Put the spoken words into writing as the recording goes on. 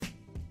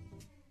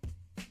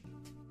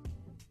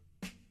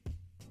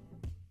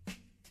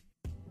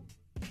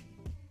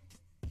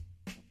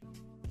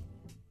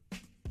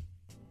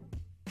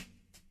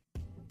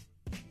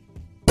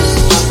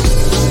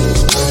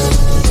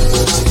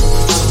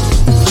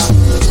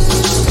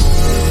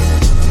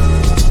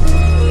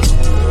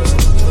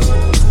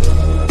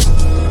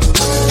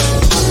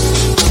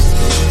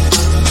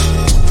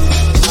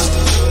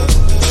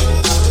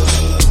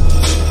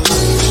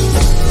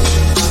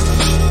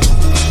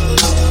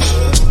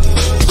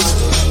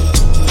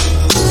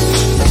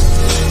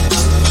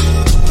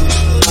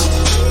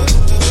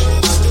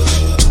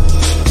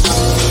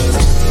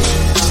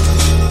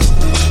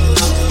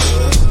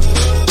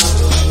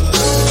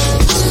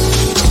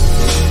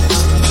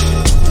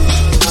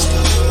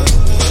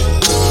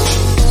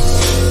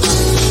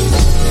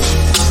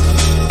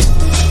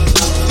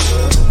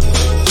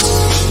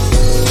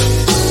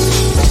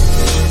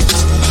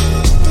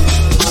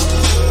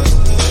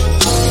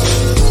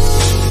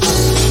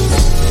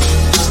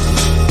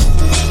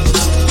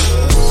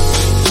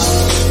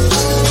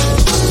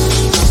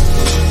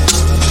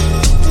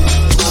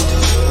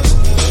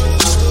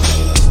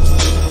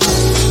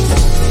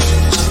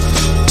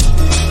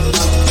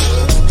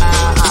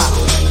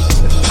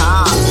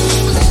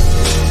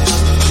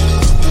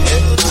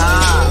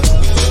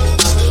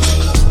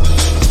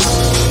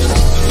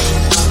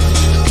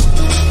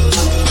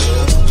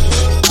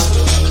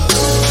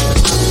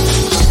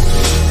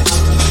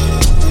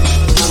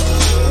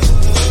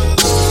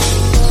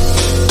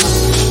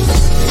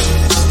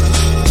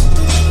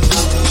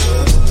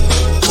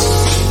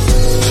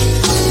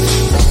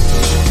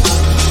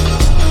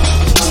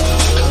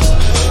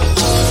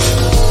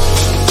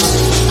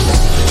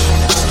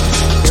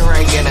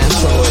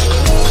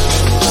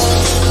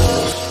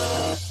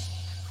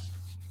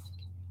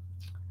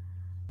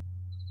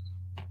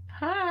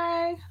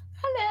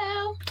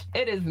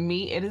It is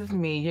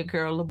me, your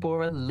girl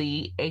Labora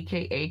Lee,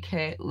 aka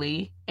Cat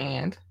Lee,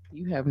 and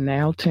You have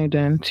now tuned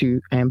in to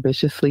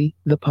Ambitiously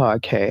the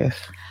podcast.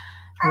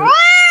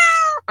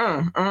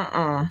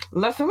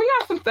 listen, we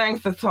got some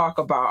things to talk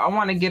about. I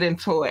want to get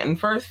into it, and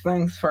first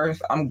things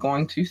first, I'm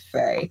going to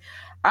say,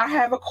 I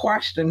have a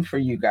question for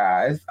you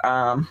guys.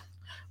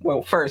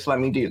 Well, first, let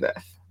me do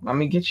this. Let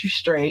me get you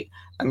straight.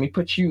 Let me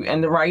put you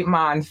in the right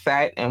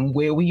mindset and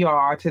where we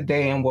are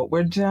today and what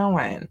we're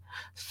doing.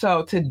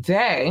 So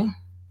today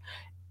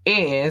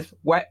is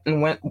Wet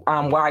and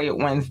Wired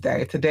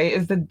Wednesday. Today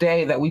is the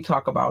day that we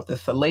talk about the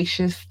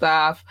salacious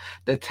stuff,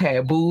 the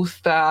taboo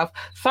stuff.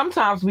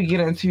 Sometimes we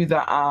get into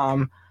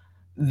the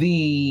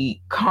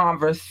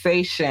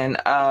conversation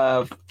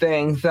of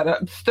things that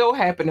are still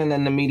happening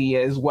in the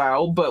media as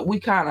well, but we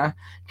kind of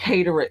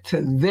cater it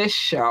to this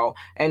show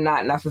and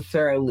not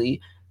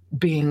necessarily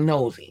being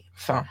nosy.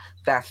 So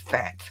that's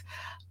that.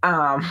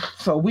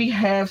 So we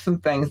have some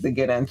things to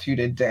get into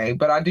today,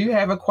 but I do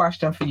have a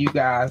question for you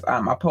guys.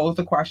 I posed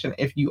a question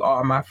if you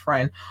are my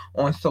friend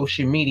on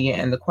social media,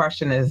 and the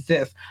question is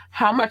this: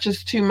 how much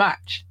is too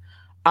much?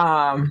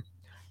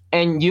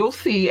 And you'll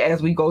see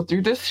as we go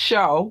through this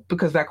show,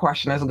 because that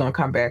question is going to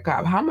come back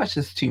up. How much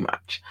is too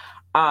much?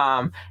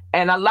 And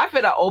I left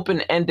it an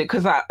open ended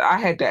because I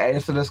had to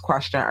answer this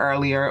question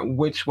earlier,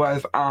 which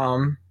was,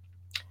 for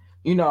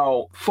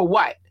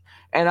what?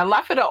 And I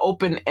left it an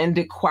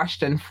open-ended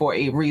question for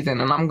a reason.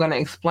 And I'm going to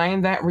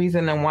explain that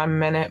reason in 1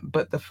 minute.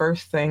 But the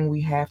first thing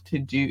we have to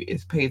do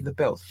is pay the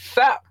bills.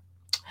 So,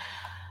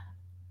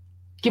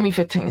 give me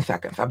 15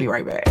 seconds. I'll be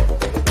right back.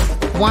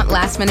 Want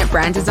last-minute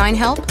brand design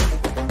help?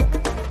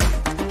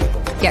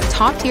 Get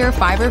top-tier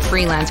Fiverr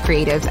freelance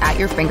creatives at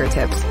your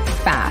fingertips,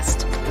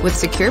 fast, with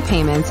secure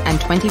payments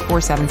and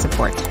 24/7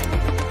 support.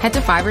 Head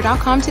to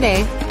Fiverr.com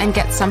today and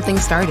get something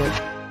started.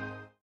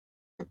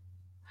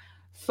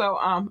 So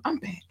I'm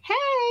back.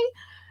 Hey,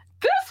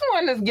 this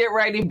one is get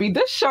ready to be.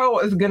 This show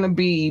is gonna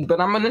be,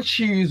 but I'm gonna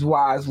choose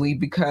wisely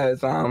because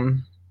it's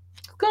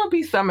gonna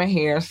be some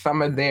here,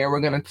 some there.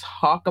 We're gonna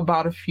talk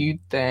about a few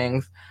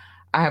things.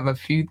 I have a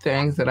few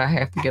things that I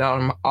have to get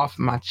off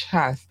my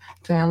chest.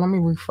 Damn, let me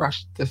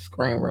refresh the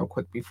screen real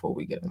quick before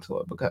we get into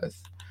it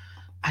because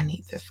I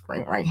need this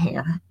screen right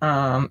here.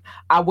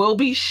 I will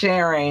be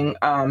sharing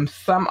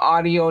some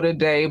audio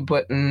today,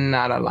 but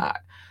not a lot.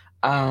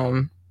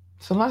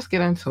 So let's get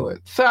into it.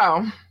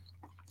 So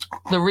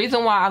the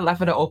reason why I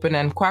left it an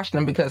open-end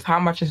question, because how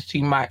much is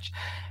too much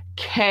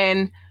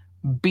can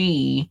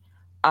be,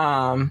 you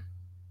know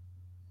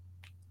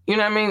what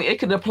I mean? It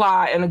could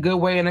apply in a good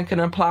way and it can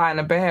apply in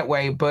a bad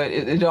way, but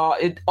it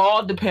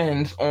all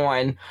depends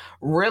on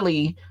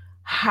really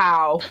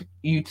how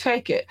you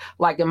take it.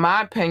 Like in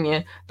my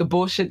opinion, the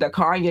bullshit that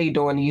Kanye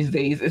doing these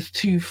days is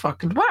too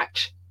fucking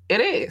much. It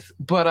is,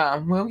 but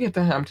we'll get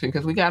to him too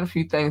because we got a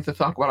few things to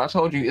talk about. I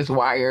told you it's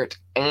wired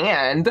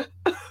and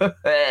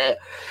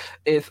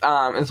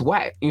it's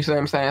wet. You see what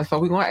I'm saying?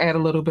 So we're gonna add a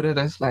little bit of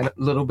this, like a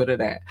little bit of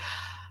that.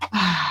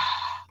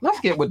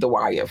 Let's get with the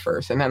wire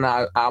first, and then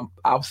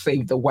I'll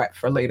save the wet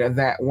for later.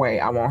 That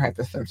way, I won't have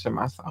to censor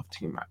myself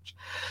too much.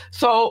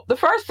 So the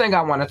first thing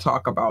I want to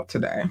talk about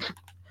today,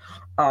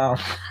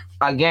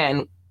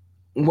 again,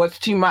 what's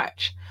too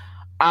much?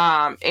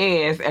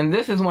 And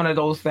this is one of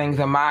those things,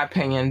 in my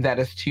opinion, that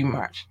is too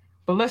much.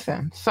 But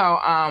listen, so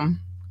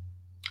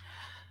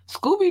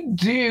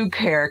Scooby-Doo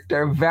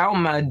character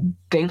Velma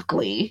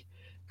Dinkley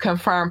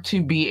confirmed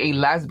to be a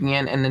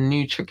lesbian in the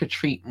new Trick or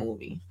Treat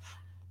movie.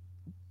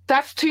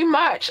 That's too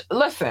much.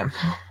 Listen,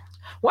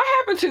 what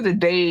happened to the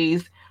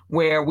days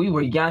where we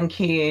were young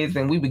kids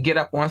and we would get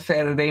up on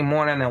Saturday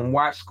morning and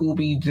watch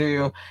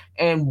Scooby-Doo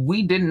and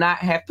we did not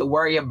have to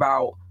worry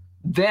about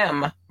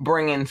them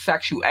bringing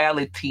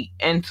sexuality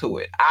into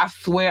it? I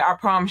swear, I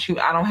promise you,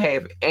 I don't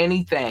have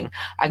anything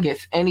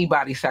against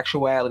anybody's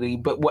sexuality.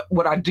 But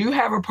what I do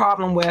have a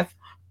problem with,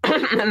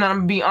 and I'm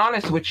gonna be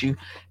honest with you,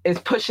 is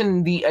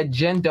pushing the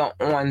agenda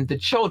on the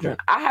children.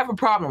 I have a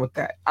problem with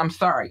that. I'm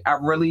sorry. I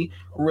really,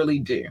 really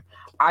do.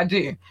 I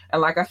do.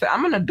 And like I said,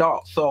 I'm an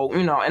adult, so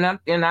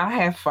and I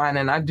have fun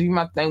and I do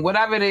my thing,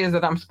 whatever it is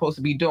that I'm supposed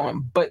to be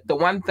doing. But the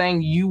one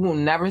thing you will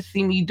never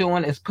see me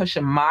doing is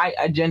pushing my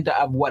agenda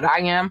of what I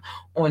am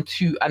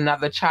onto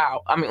another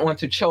child.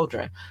 Onto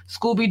children.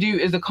 Scooby-Doo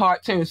is a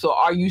cartoon. So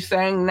are you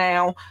saying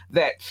now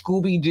that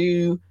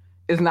Scooby-Doo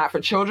is not for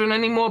children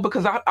anymore?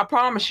 Because I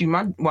promise you,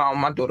 my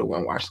daughter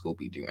wouldn't watch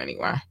Scooby-Doo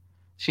anyway.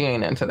 She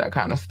ain't into that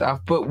kind of stuff.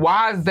 But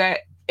why is that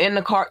in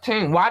the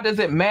cartoon? Why does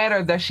it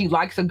matter that she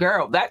likes a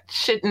girl? That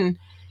should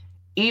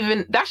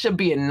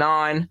be a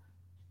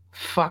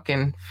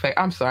non-fucking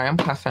I'm sorry, I'm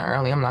cussing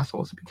early. I'm not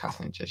supposed to be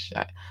cussing just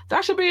yet.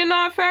 That should be a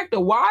non-factor.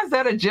 Why is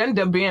that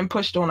agenda being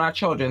pushed on our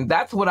children?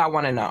 That's what I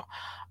want to know.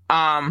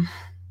 But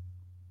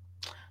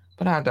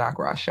I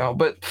digress, y'all.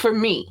 But for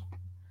me,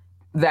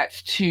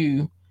 that's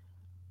too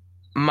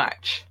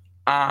much.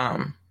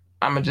 I'm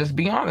gonna just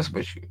be honest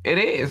with you. It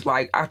is.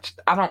 Like, I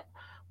don't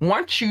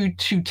want you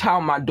to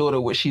tell my daughter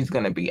what she's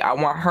going to be. I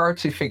want her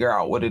to figure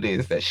out what it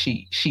is that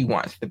she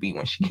wants to be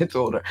when she gets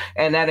older.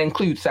 And that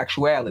includes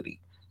sexuality.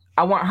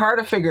 I want her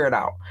to figure it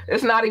out.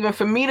 It's not even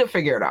for me to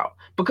figure it out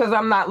because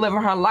I'm not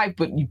living her life,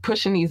 but you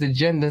pushing these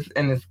agendas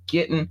and it's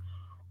getting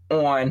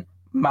on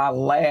my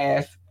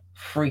last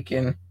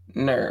freaking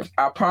nerves.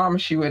 I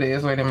promise you it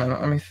is. Wait a minute.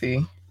 Let me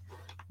see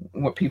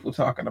what people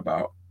talking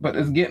about. But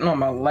it's getting on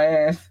my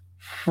last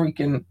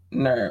freaking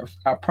nerves.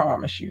 I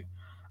promise you.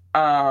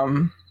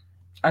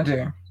 I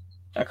do.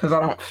 Because I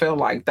don't feel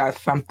like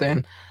that's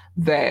something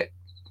that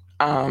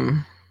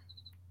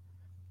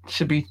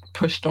should be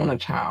pushed on a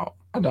child.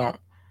 I don't.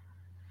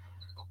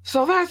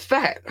 So that's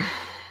that.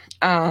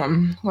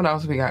 What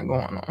else we got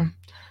going on?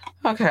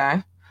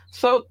 Okay.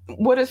 So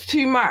what is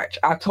too much?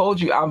 I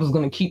told you I was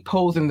going to keep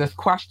posing this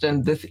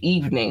question this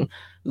evening.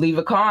 Leave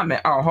a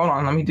comment. Oh, hold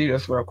on. Let me do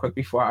this real quick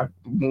before I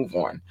move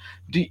on.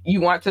 Do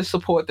you want to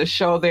support the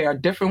show? There are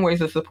different ways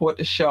to support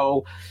the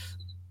show.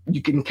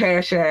 You can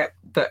Cash App.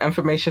 The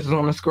information is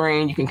on the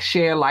screen. You can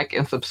share, like,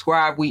 and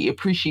subscribe. We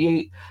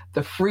appreciate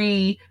the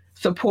free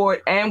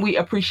support and we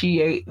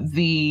appreciate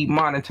the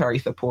monetary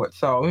support.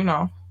 So, you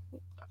know,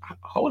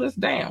 hold us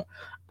down.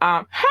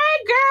 Hey,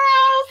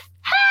 girls.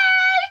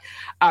 Hey.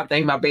 I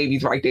think my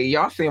baby's right there.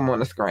 Y'all see them on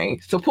the screen.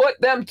 Support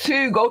them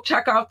too. Go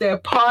check out their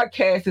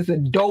podcast. It's a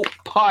dope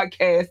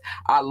podcast.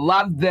 I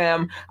love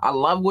them. I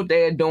love what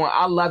they're doing.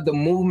 I love the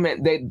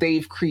movement that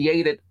they've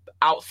created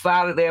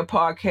outside of their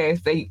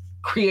podcast. They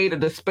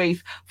created a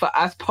space for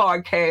us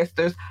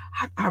podcasters.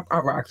 I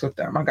rocks with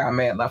them. I got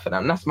mad love for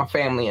them. That's my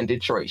family in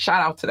Detroit.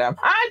 Shout out to them.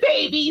 Hi,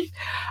 babies.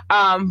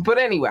 But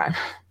anyway,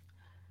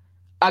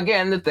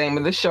 again, the theme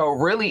of the show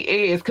really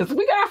is because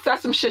we gotta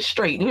set some shit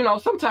straight. You know,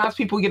 sometimes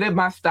people get in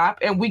my stop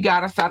and we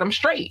gotta set them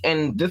straight.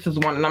 And this is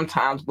one of them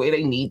times where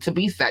they need to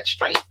be set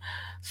straight.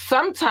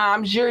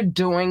 Sometimes you're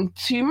doing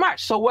too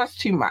much. So what's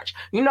too much?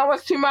 You know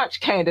what's too much?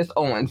 Candace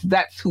Owens.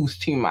 That's who's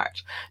too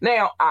much.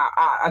 Now,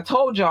 I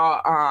told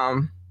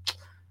y'all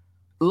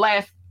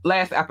last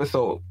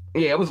episode.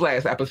 Yeah, it was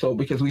last episode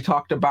because we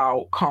talked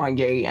about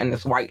Kanye and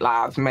this White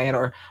Lives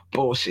Matter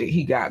bullshit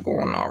he got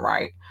going on,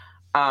 right?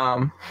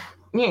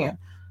 Yeah.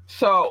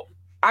 So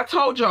I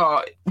told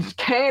y'all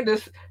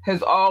Candace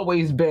has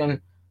always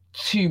been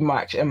too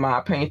much in my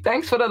opinion.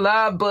 Thanks for the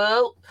love,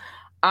 boo.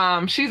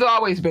 She's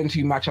always been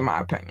too much in my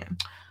opinion.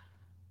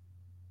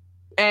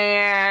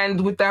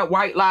 And with that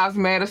White Lives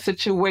Matter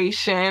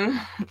situation,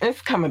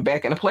 it's coming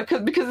back into play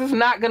because it's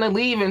not going to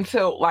leave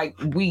until like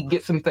we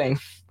get some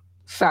things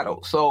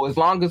settled. So as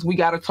long as we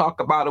got to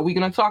talk about it, we're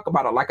going to talk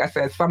about it. Like I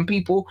said, some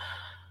people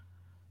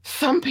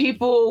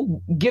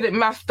get it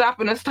messed up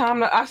and it's time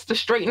for us to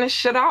straighten this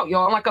shit out,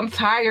 y'all. Like I'm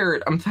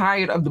tired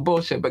of the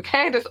bullshit. But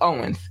Candace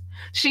Owens,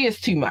 she is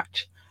too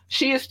much.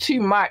 She is too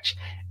much.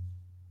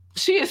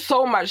 She is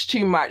so much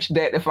too much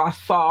that if I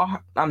saw her,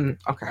 I'm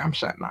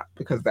shutting up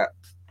because that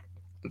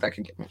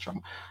could get me in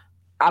trouble.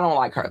 I don't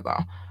like her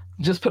though.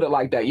 Just put it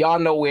like that. Y'all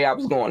know where I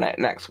was going at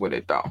next with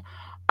it though.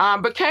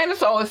 But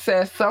Candace always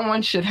says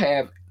someone should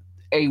have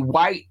a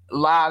White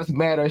Lives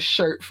Matter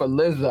shirt for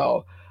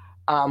Lizzo.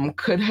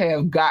 Could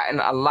have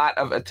gotten a lot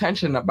of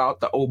attention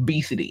about the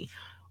obesity.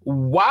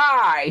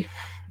 Why?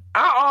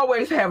 I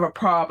always have a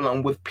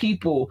problem with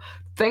people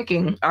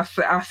thinking, I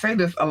say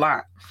this a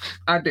lot.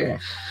 I did.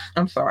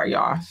 I'm sorry,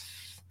 y'all.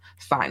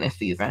 Sinus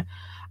season.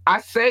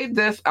 I say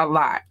this a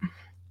lot,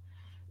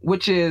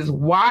 which is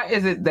why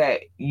is it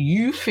that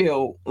you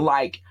feel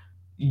like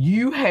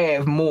you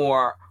have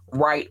more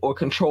right or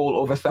control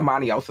over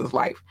somebody else's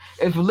life?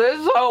 If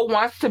Lizzo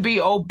wants to be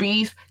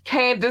obese,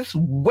 Candace,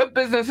 what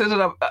business is it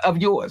of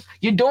yours?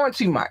 You're doing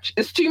too much.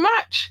 It's too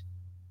much.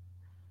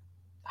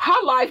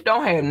 Her life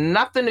don't have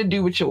nothing to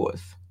do with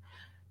yours.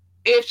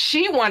 If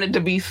she wanted to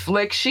be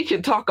slick, she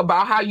could talk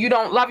about how you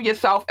don't love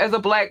yourself as a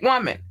Black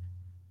woman.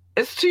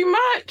 It's too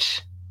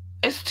much.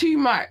 It's too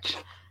much.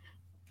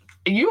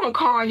 You and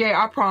Kanye,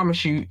 I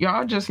promise you,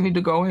 y'all just need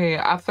to go ahead.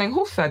 I think,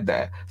 who said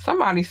that?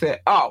 Somebody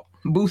said, oh,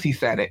 Boosie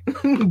said it.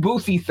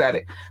 Boosie said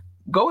it.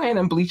 Go ahead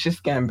and bleach your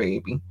skin,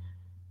 baby.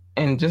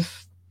 And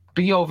just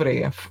be over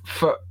there.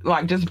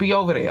 Just be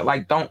over there.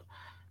 Like, don't,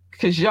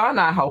 because y'all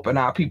not helping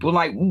our people.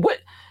 Like,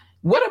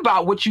 what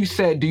about what you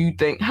said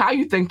how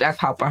you think that's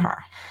helping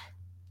her?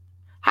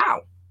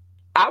 How?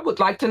 I would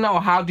like to know,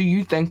 how do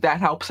you think that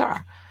helps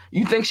her?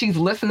 You think she's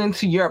listening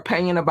to your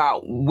opinion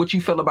about what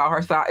you feel about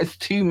herself? It's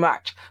too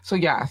much. So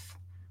yes,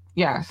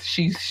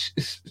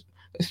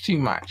 it's too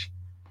much.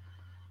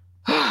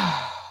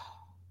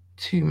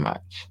 Too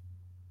much.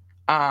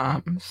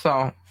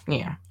 So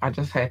yeah, I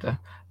just had to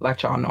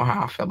let y'all know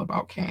how I feel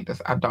about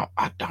Candace. I don't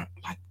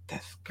like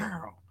this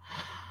girl.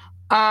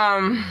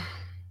 I'm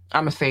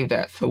gonna save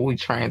that so we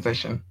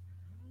transition.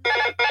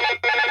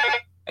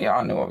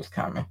 Y'all knew it was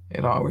coming.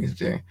 It always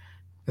do.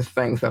 There's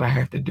things that I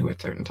have to do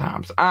at certain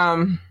times.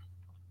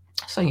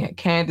 So yeah,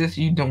 Candace,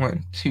 you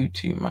doing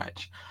too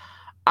much.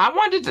 I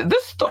wanted to,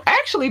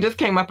 this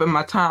came up in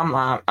my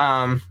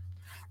timeline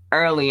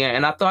earlier,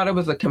 and I thought it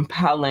was a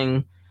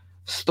compelling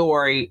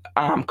story,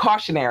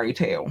 cautionary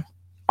tale,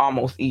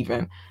 almost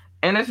even.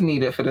 And it's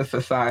needed for the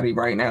society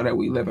right now that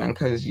we live in,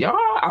 because y'all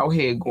out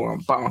here going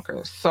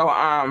bonkers. So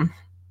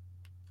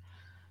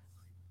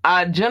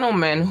a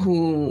gentleman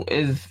who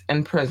is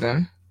in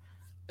prison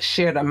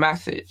shared a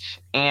message,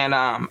 and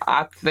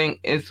I think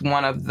it's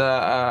one of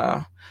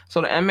the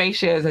so the inmate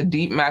shares a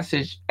deep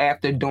message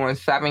after doing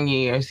 7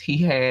 years. He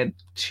had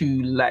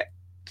to let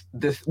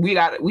this you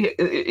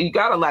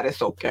gotta let it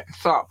soak in.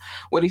 So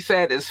what he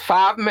said is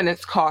 5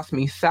 minutes cost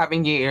me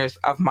 7 years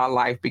of my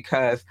life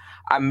because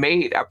I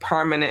made a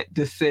permanent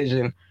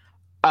decision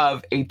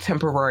of a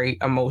temporary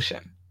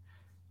emotion.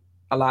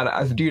 A lot of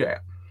us do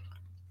that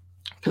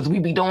because we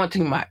be doing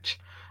too much.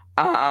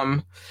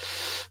 1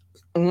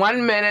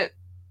 minute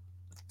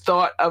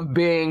thought of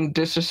being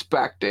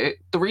disrespected,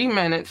 3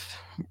 minutes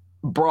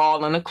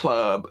brawl in a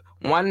club,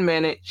 1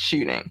 minute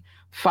shooting,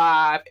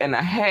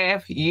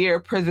 5.5 year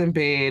prison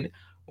bed,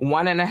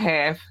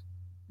 1.5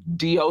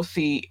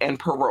 DOC and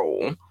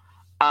parole,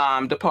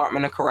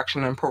 Department of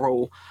Correction and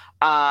Parole.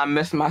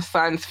 Missed my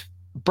son's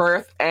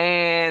birth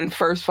and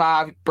first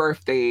 5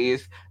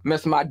 birthdays.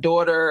 Missed my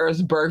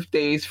daughter's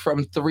birthdays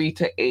from 3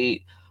 to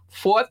 8.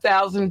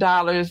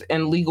 $4,000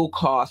 in legal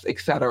costs,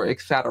 etc.,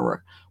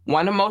 etc.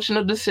 One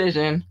emotional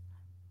decision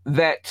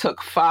that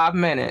took 5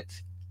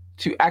 minutes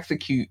to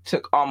execute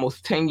took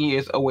almost 10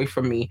 years away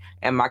from me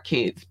and my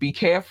kids. Be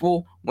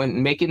careful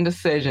when making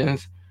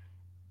decisions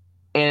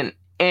and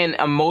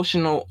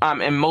emotions.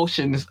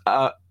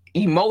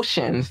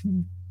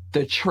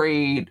 The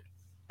trade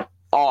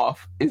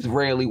off is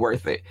rarely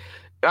worth it.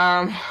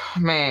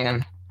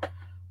 Man.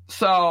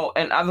 So,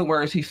 in other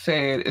words, he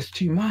said it's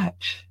too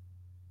much.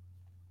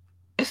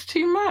 It's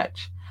too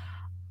much.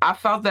 I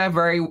felt that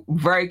very,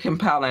 very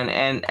compelling,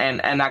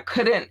 and I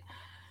couldn't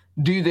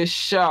do this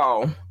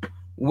show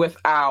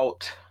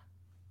without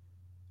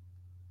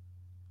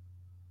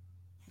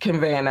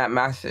conveying that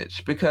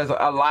message, because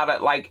a lot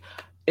of, like,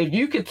 if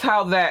you could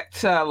tell that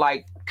to,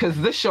 like, because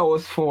this show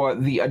is for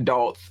the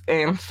adults,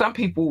 and some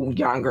people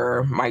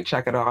younger might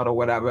check it out or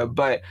whatever,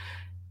 but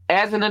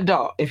as an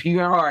adult, if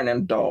you are an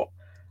adult,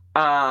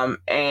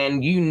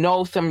 and you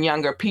know some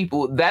younger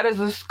people, that is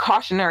a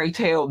cautionary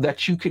tale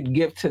that you could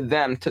give to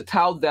them to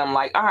tell them,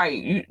 like, all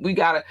right, we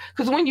gotta,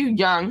 because when you're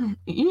young,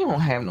 you don't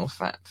have no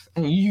sense,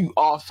 and you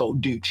also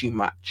do too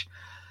much.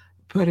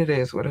 But it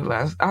is what it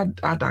is. I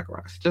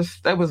digress.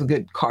 Just, that was a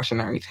good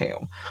cautionary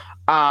tale.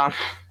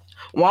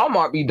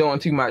 Walmart be doing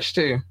too much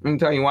too. Let me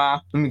tell you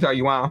why.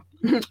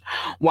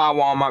 Why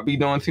Walmart be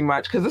doing too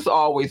much, because it's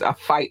always a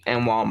fight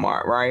in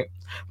Walmart, right?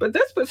 But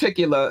this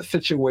particular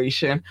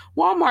situation,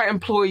 Walmart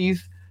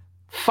employees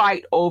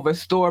fight over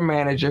store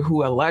manager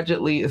who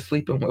allegedly is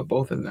sleeping with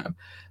both of them.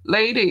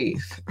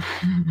 Ladies,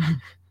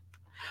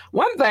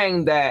 one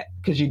thing that,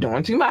 because you're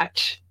doing too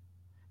much,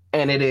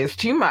 and it is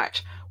too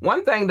much,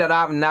 one thing that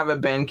I've never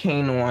been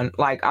keen on,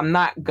 like, I'm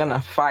not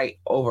gonna fight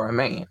over a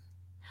man.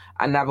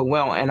 I never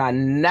will, and I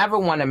never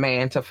want a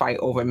man to fight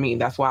over me.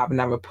 That's why I've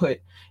never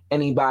put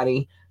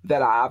anybody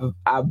that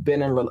I've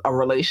been in a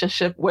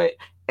relationship with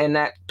in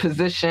that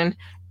position,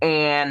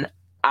 and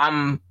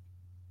I'm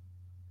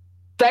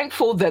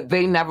thankful that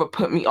they never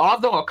put me,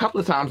 although a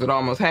couple of times it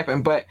almost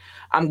happened, but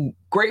I'm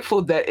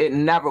grateful that it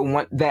never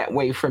went that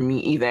way for me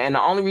either. And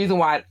the only reason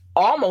why it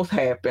almost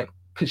happened,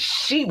 because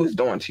she was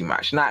doing too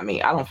much, not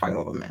me. I don't fight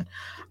over men.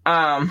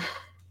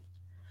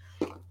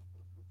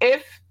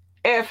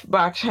 If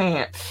by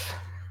chance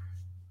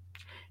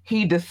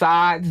he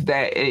decides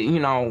that he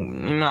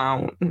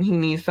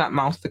needs something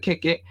else to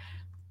kick it,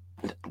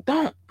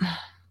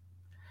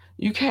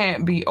 you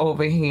can't be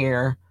over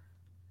here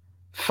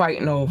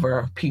fighting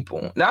over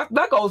people.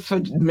 That goes for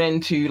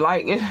men too.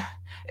 Like,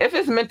 if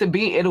it's meant to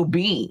be, it'll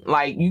be.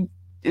 Like,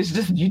 it's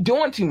just, you're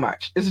doing too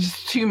much. It's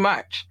just too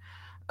much.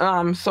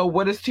 So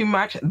what is too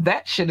much?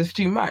 That shit is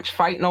too much.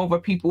 Fighting over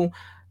people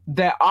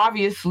that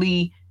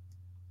obviously,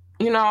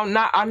 are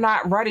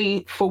not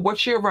ready for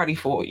what you're ready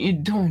for. You're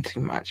doing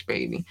too much,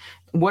 baby.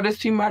 What is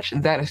too much?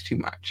 That is too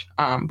much.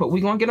 But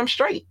we're going to get them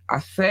straight. I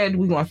said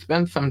we're going to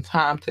spend some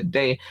time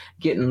today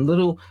getting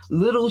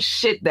little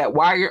shit that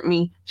wired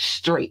me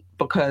straight,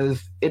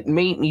 because it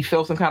made me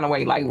feel some kind of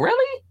way. Like,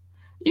 really?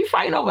 You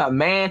fighting over a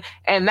man?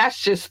 And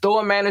that's just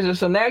store manager.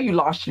 So now you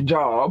lost your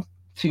job.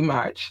 Too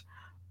much.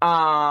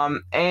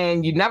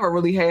 And you never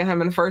really had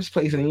him in the first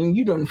place, and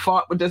you done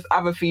fought with this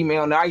other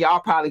female. Now y'all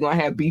probably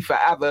gonna have beef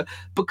forever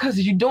because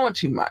you're doing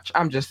too much.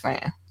 I'm just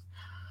saying.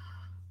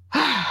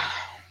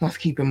 Let's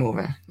keep it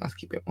moving.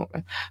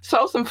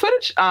 So some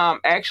footage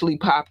actually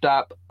popped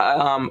up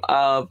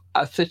of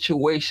a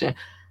situation.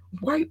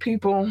 White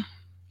people,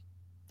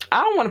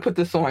 I don't want to put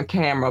this on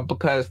camera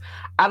because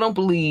I don't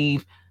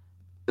believe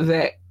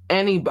that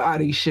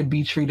anybody should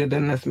be treated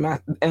in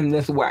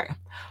this way.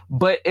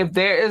 But if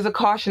there is a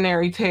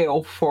cautionary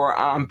tale for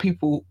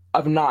people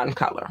of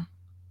non-color,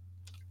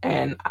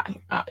 and I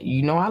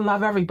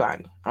love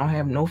everybody. I don't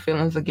have no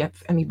feelings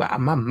against anybody.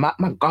 My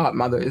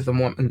godmother is a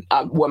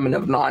woman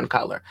of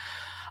non-color,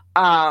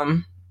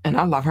 and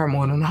I love her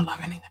more than I love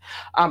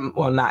anything.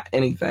 Well, not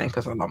anything,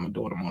 because I love my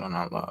daughter more than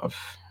I love.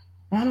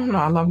 I don't know.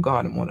 I love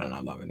God more than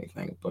I love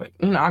anything, but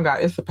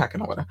it's a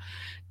pecking order.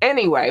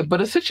 Anyway,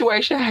 but a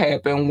situation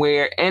happened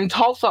in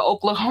Tulsa,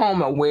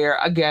 Oklahoma, where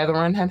a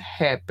gathering had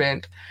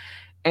happened,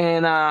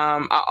 And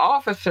an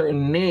officer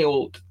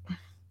kneeled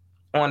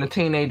on the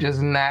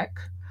teenager's neck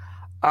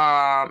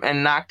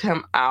and knocked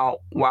him out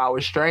while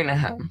restraining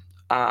him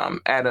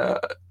at the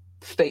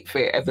state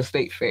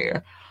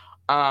fair.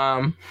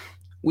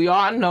 We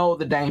all know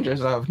the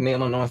dangers of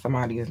kneeling on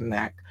somebody's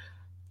neck.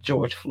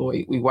 George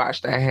Floyd, we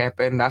watched that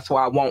happen. That's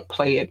why I won't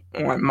play it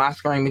on my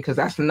screen, because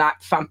that's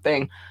not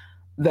something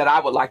that I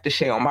would like to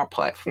share on my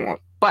platform.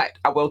 But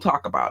I will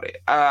talk about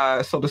it.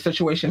 So the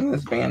situation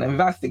is being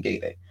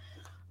investigated.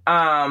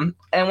 And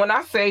when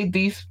I say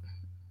these,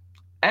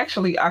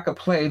 actually, I could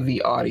play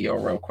the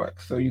audio real quick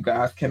so you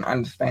guys can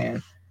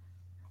understand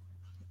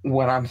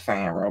what I'm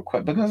saying real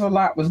quick, because a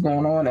lot was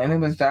going on and it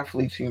was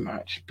definitely too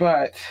much.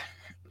 But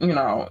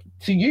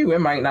to you,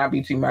 it might not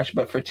be too much,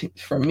 but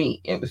for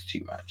me, it was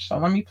too much. So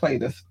let me play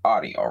this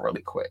audio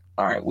really quick.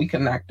 All right, we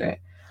connected.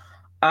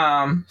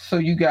 So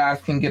you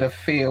guys can get a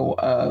feel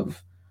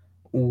of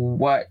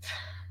what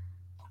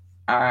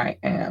I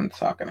am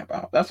talking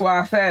about. That's why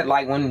I said,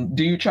 like, when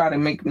do you try to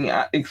make me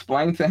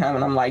explain to him,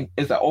 and I'm like,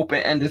 it's an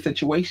open-ended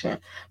situation,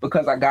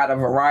 because I got a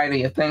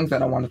variety of things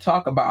that I want to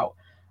talk about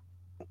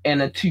in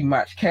a too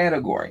much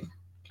category.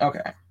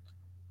 Okay.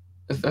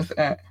 Is this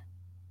it?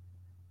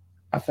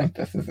 I think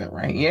this is it,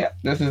 right? Yep,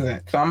 this is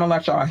it. So I'm going to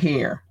let y'all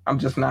hear. I'm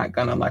just not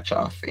going to let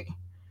y'all see.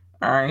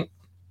 All right?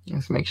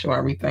 Let's make sure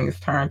everything is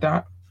turned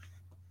up.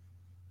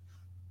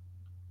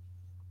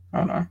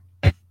 Hold on.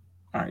 All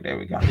right, there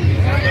we go.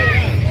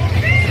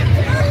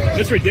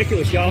 That's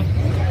ridiculous, y'all.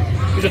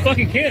 He's a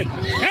fucking kid.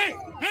 Hey,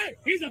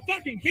 he's a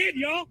fucking kid,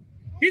 y'all.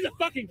 He's a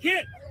fucking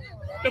kid.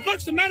 The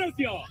fuck's the matter with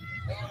y'all?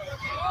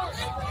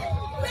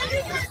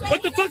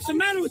 What the fuck's the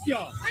matter with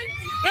y'all?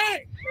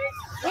 Hey,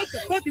 what the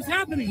fuck is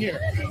happening here?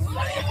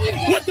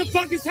 What the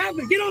fuck is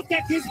happening? Get off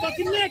that kid's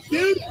fucking neck,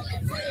 dude.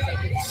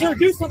 Sir,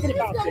 do something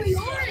about this.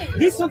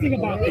 Do something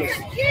about this.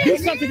 Do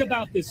something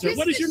about this, sir.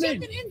 What is your name?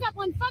 This ends up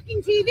on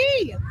fucking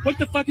TV. What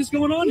the fuck is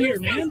going on here,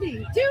 man?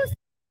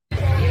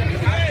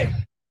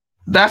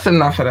 That's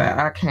enough of that.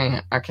 I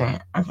can't.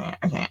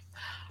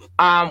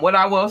 What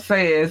I will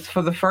say is,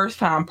 for the first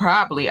time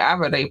probably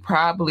ever, they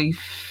probably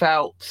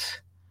felt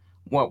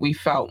what we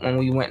felt when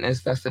we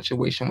witnessed that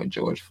situation with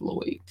George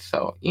Floyd.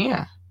 So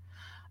yeah.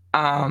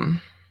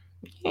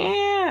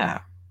 Yeah.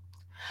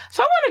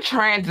 So I want to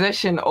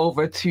transition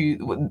over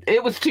to,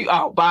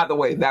 by the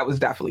way, that was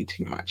definitely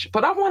too much.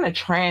 But I want to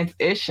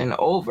transition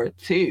over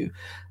to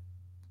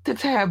the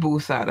taboo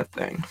side of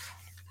things.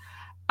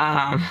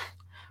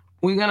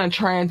 We're going to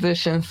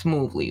transition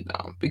smoothly,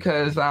 though,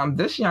 because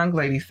this young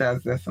lady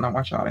says this, and I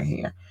want y'all to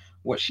hear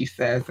what she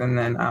says. And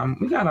then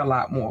we got a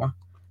lot more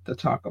to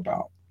talk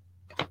about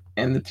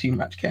in the too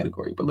much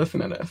category. But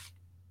listen to this.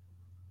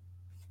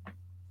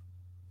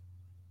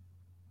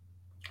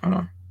 Hold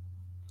on.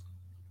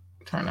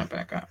 Turn that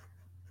back up.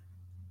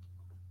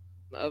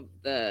 Of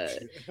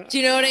the, do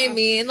you know what I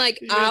mean?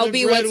 Like, I'll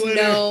be what's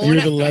known.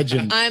 You're the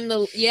legend. I'm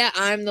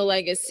the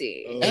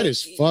legacy. That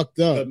is fucked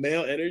up. The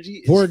male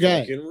energy Poor is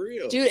guy. fucking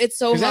real. Dude, it's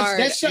so hard.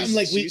 That's something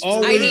like we She's-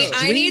 always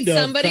I need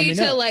somebody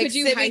to like Could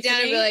you sit me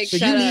down and be like, So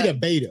shut you need up. a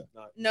beta.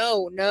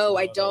 No,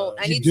 I don't.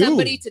 I You need do.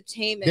 somebody to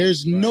tame it.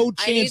 There's no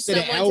I need chance that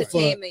an someone to alpha.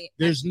 tame me.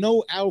 There's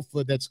no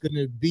alpha that's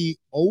gonna be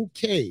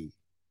okay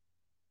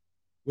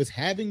with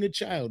having the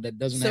child that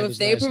doesn't have So if his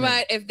they last name.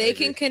 provide, if they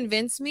can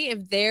convince me,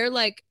 if they're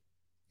like,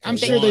 I'm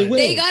sure they will.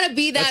 they gotta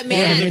be that That's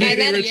man, part of and the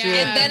then ritual.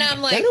 and then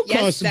I'm like, That'll yes,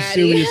 cause some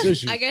daddy. serious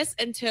issues. I guess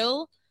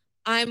until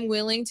I'm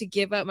willing to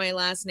give up my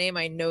last name,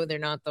 I know they're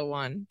not the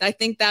one. I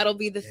think that'll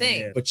be the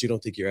thing. But you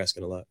don't think you're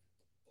asking a lot?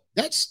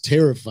 That's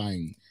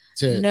terrifying.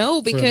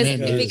 No, for a man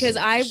to because listen.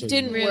 I So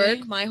didn't Really?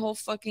 work my whole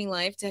fucking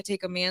life to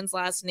take a man's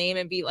last name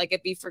and be like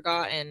it be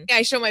forgotten.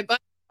 I show my butt.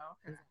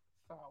 Okay.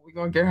 So we're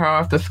going to get her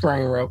off the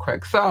screen real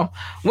quick. So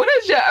what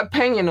is your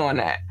opinion on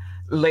that,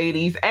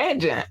 ladies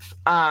and gents?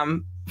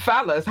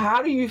 Fellas,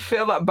 how do you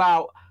feel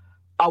about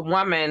a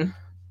woman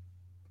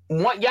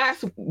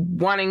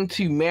wanting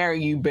to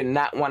marry you but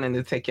not wanting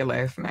to take your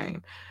last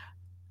name?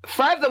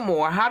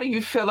 Furthermore, how do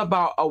you feel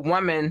about a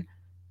woman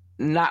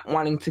not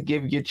wanting to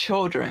give your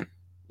children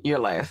your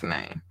last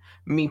name?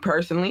 Me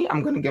personally,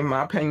 I'm going to give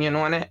my opinion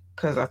on it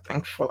because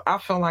I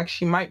feel like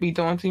she might be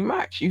doing too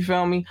much. You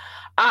feel me?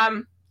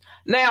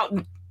 Now,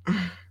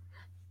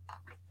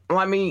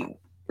 let me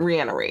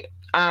reiterate.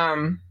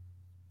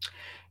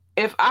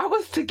 If I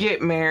was to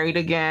get married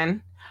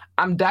again,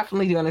 I'm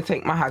definitely going to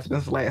take my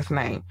husband's last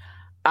name.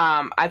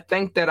 I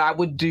think that I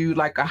would do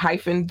like a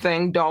hyphen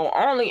thing, though,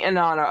 only in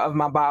honor of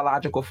my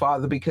biological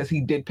father because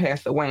he did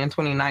pass away in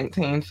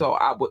 2019. So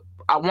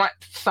I want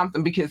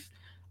something because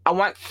I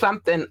want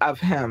something of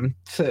him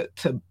to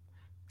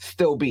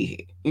still be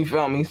here. You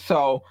feel me?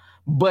 So,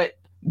 but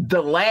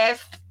the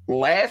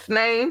last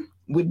name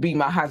would be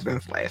my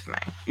husband's last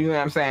name. You know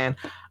what I'm saying?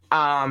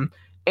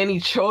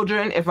 Any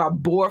children, if I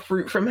bore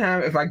fruit from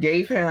him, if I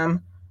gave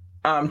him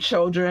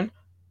children,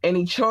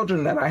 any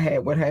children that I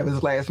had would have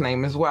his last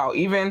name as well.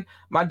 Even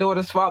my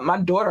daughter's father, my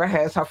daughter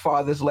has her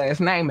father's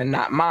last name and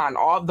not mine.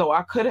 Although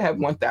I could have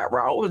went that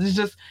route. It's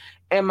just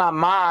in my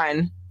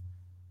mind,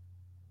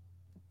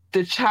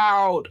 the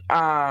child,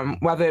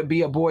 whether it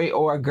be a boy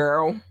or a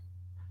girl,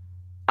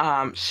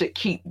 should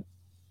keep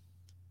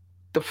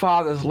the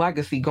father's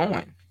legacy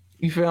going.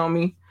 You feel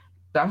me?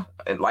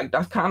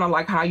 That's kind of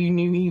like how you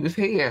knew he was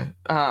here.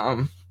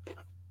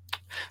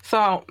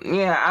 So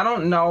yeah, I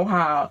don't know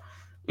how,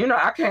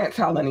 I can't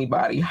tell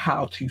anybody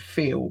how to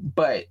feel,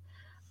 but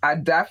I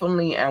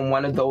definitely am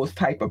one of those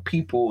type of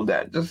people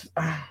that just,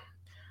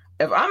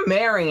 if I'm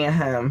marrying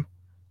him,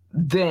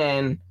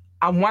 then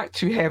I want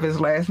to have his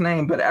last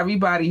name, but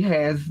everybody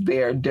has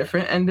their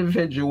different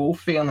individual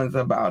feelings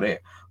about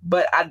it.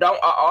 But I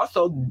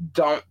also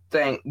don't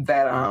think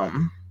that,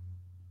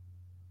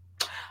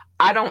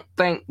 I don't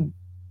think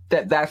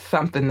that that's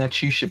something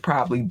that you should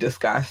probably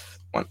discuss.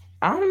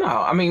 I don't know.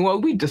 I mean, well,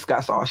 we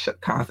discuss all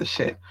kinds of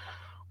shit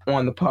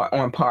on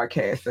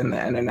podcasts and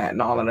the internet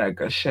and all of that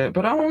good shit,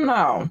 but I don't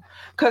know.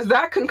 Because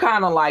that can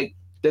kind of like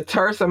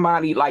deter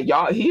somebody, like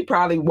y'all, he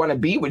probably want to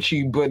be with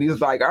you, but he's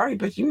like, all right,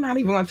 but you're not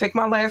even going to take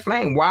my last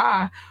name.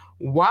 Why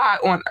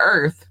on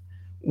earth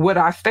would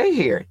I stay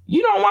here?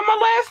 You don't want my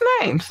last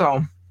name.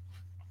 So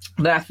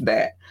that's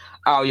that.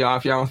 Oh, y'all,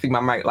 if y'all don't see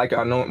my mic like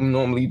I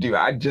normally do,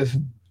 I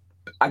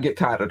get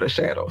tired of the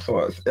shadow,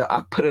 so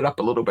I put it up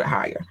a little bit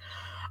higher.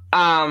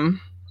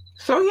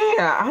 So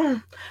yeah,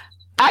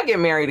 I get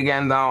married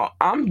again though.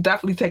 I'm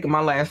definitely taking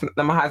my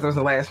husband's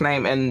last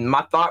name, and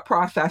my thought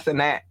process in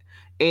that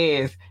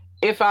is,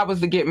 if I was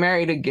to get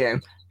married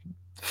again,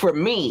 for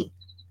me,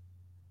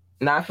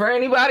 not for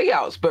anybody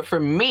else, but for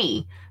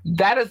me,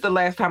 that is the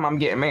last time I'm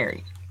getting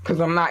married, because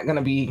I'm not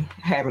gonna be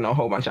having a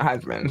whole bunch of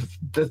husbands.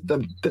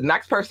 The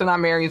next person I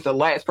marry is the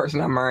last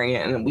person I'm marrying,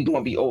 and we're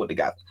gonna be old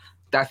together.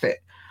 That's it.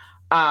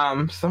 So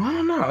I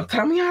don't know.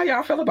 Tell me how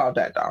y'all feel about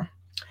that, though.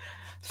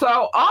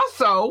 So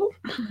also,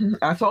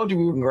 I told you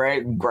we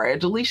were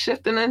gradually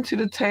shifting into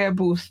the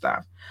taboo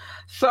stuff.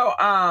 So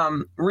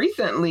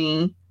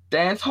recently,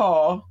 dance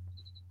hall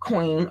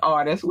queen,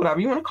 artist, whatever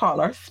you want to call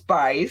her,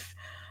 Spice,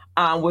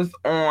 was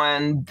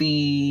on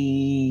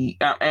the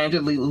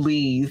Angela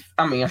Yee's,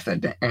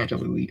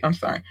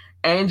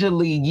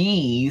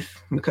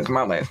 because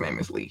my last name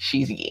is Lee.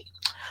 She's Yee.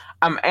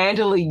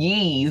 Angela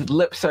Yee's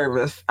lip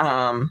service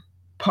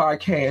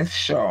podcast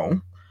show.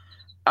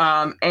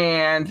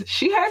 And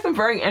she has some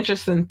very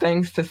interesting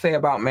things to say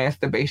about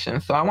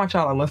masturbation. So I want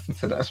y'all to listen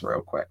to this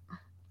real quick.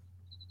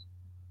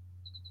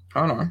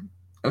 Hold on.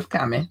 It's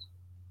coming.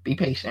 Be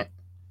patient.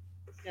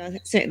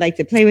 So, like,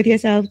 to play with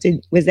yourself,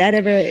 was that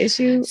ever an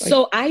issue?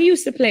 So I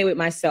used to play with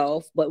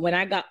myself, but when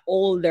I got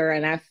older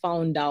and I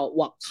found out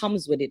what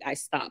comes with it, I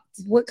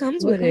stopped. What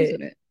comes with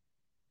it?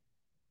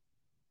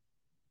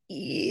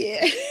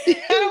 Yeah.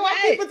 I don't want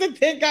people to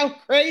think I'm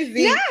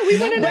crazy. Yeah, we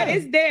want to know. But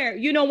it's there.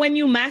 When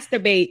you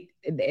masturbate,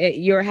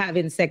 you're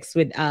having sex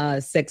with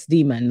sex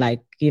demon,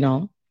 like, Really?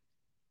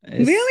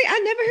 I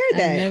never heard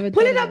that.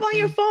 Pull it up on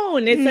your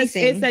phone.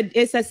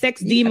 It's a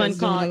sex demon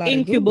called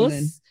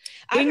Incubus.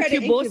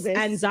 Incubus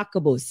and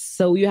Succubus.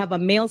 So you have a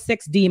male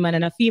sex demon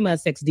and a female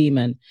sex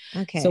demon.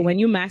 Okay. So when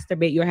you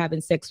masturbate, you're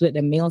having sex with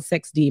a male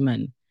sex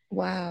demon.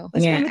 Wow.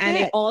 And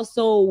it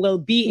also will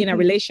be in a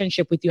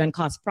relationship with you and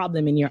cause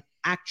problem in your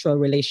actual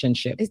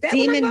relationship. Is that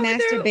demon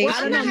masturbation?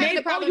 I don't know.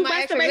 Maybe problem my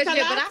actual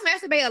relationship, but I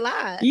masturbate a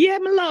lot. Yeah,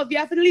 my love. You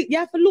have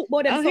to look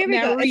more than here we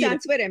go. It's on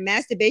Twitter.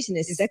 Masturbation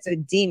is sex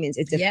with demons.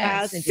 It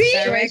defiles and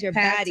destroys your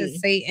body. To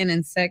Satan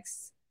and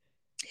sex.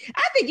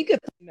 I think you could.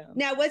 No.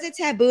 Now, was it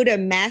taboo to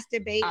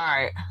masturbate? All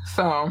right.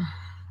 So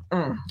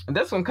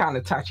this one kind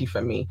of touchy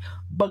for me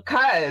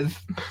because,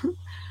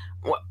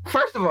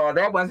 first of all,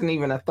 that wasn't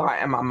even a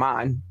thought in my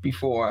mind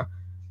before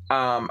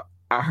I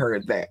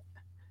heard that.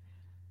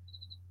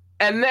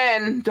 And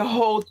then the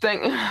whole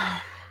thing.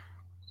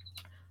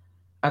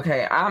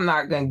 Okay, I'm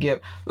not going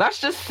to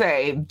let's just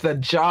say the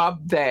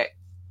job that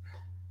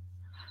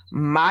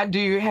my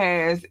dude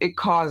has, it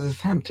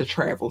causes him to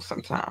travel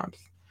sometimes.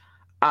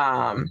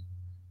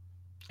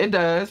 It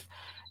does.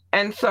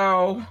 And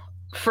so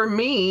for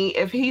me,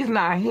 if he's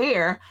not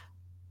here,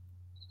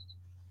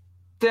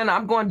 then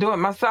I'm going to do it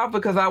myself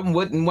because I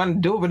wouldn't want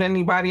to do it with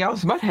anybody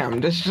else but him.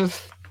 That's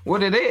just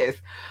what it is.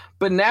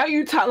 But now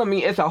you telling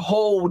me it's a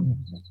whole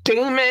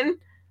demon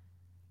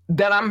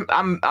that I'm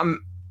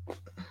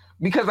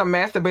because I'm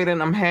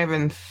masturbating, I'm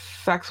having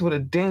sex with a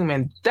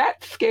demon.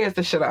 That scares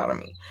the shit out of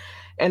me.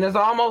 And it's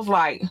almost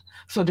like,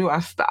 so do I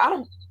stop? I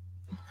don't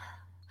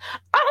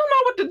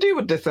know what to do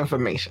with this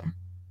information.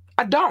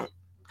 I don't.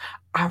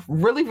 I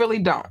really, really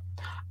don't.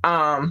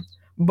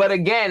 But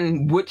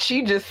again, what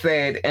she just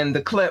said in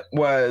the clip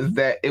was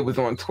that it was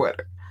on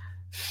Twitter.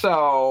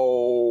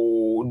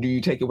 So do you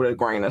take it with a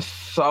grain of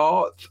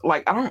salt?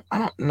 Like, I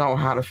don't know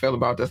how to feel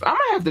about this. I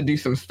might have to do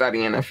some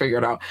studying and figure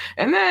it out.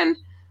 And then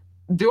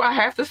do I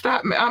have to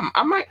stop?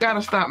 I might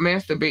gotta stop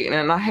masturbating.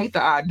 And I hate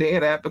the idea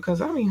of that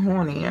because I'm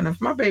horny. And if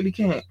my baby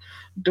can't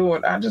do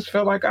it, I just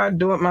feel like I'd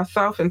do it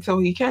myself until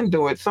he can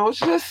do it. So it's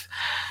just,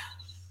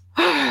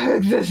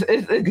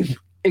 it's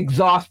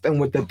exhausting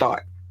with the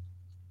thought.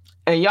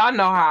 And y'all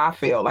know how I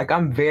feel. Like,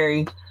 I'm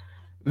very,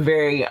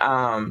 very,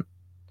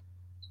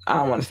 I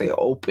don't want to say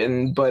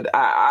open, but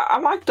I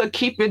like to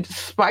keep it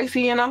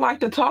spicy, and I like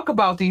to talk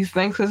about these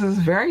things because it's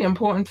very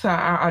important to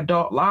our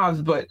adult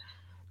lives. But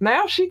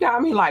now she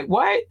got me like,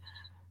 what?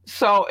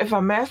 So if I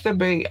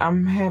masturbate,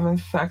 I'm having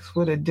sex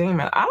with a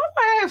demon. I don't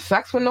want to have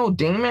sex with no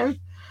demon.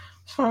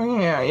 So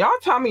yeah, y'all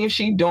tell me if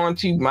she doing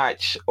too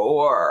much,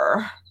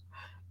 or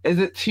is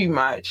it too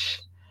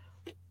much,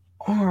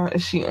 or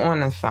is she on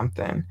to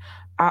something?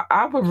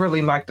 I would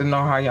really like to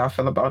know how y'all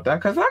feel about that,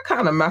 because that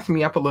kind of messed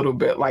me up a little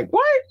bit. Like,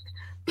 what?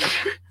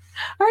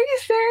 Are you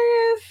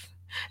serious?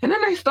 And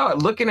then they start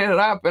looking it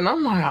up, and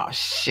I'm like, oh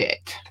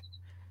shit.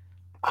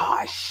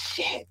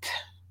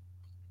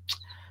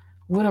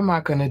 What am I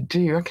gonna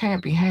do? I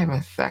can't be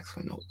having sex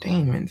with no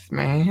demons,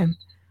 man.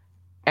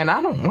 And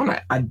I don't want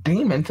a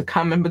demon to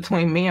come in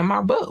between me and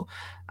my boo.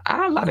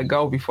 I'll let it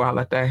go before I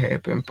let that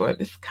happen,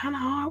 but it's kind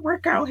of hard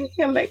work out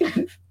here,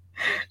 ladies.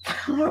 It's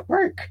hard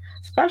work,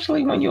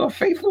 especially when you're a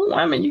faithful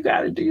woman. You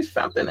got to do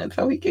something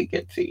until he can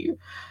get to you.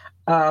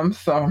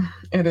 So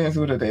it is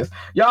what it is.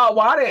 Y'all,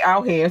 why they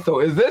out here? So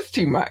is this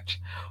too much?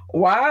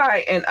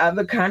 Why in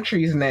other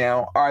countries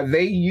now are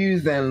they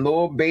using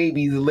Lil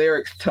Baby's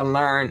lyrics to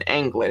learn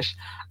English?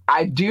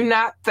 I do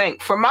not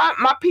think, for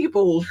my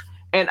peoples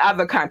in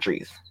other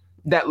countries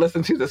that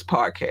listen to this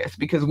podcast,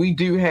 because we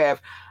do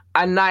have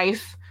a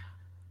nice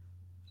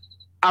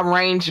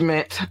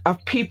arrangement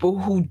of people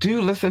who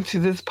do listen to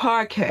this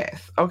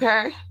podcast,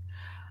 okay?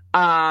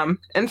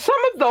 And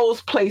some of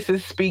those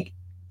places speak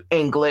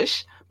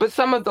English, but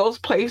some of those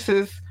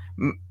places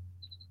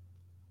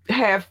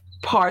have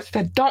parts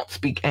that don't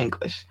speak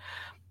English.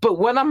 But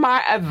one of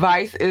my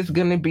advice is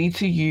going to be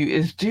to you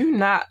is do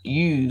not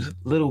use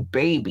Lil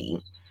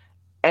Baby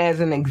as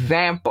an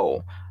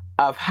example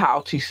of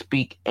how to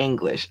speak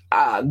English.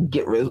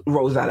 Get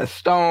Rosetta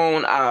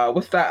Stone.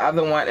 What's that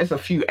other one? There's a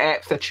few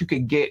apps that you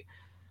could get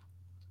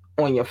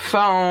on your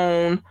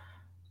phone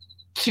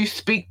to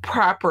speak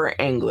proper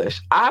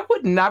English. I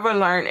would never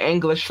learn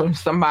English from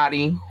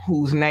somebody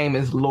whose name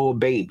is Lil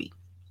Baby.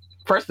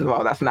 First of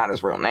all, that's not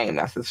his real name.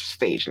 That's his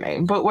stage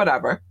name, but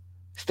whatever.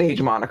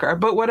 Stage moniker,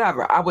 but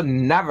whatever. I would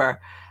never,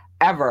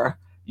 ever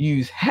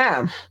use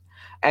him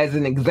as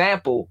an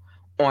example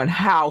on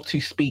how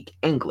to speak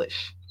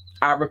English.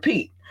 I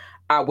repeat,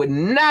 I would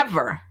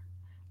never,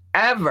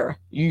 ever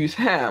use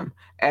him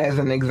as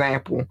an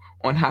example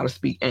on how to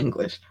speak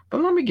English.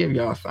 But let me give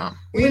y'all some.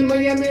 This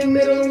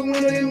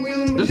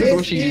is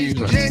what she's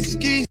using.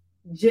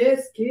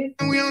 Jet ski.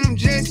 We on them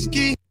jet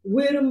ski.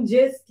 With them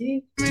jet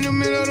ski. In the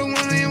middle of the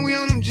winter and we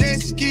on them jet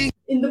ski.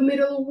 In the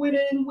middle of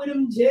winter and with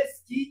them jet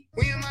ski.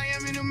 We in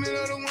Miami in the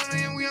middle of the winter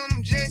and we on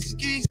them jet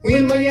ski. We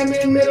in Miami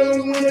in the middle of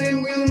the winter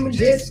and we on them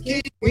jet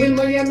ski. We in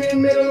Miami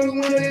in the middle of the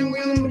winter and we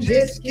on them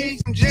jet ski.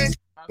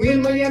 We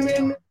in Miami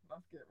in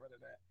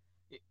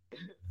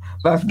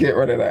Let's get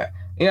rid of that.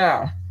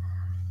 Yeah.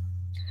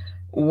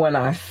 When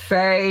I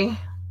say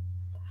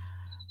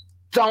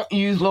don't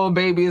use Lil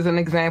Baby as an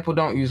example,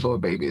 don't use Lil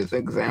Baby as an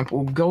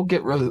example. Go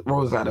get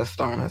Rosetta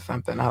Stone or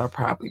something. That'll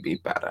probably be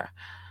better.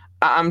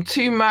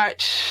 Too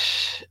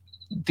much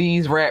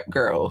these rap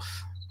girls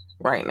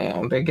right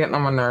now. They're getting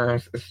on my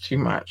nerves. It's too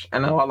much.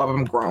 And all of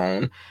them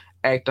grown,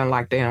 acting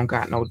like they don't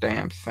got no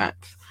damn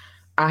sense.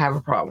 I have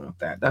a problem with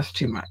that. That's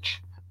too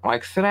much.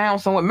 Like, sit down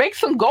somewhere. Make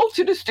them go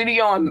to the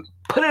studio and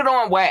put it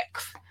on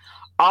wax.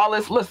 All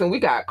this, listen, we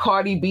got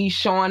Cardi B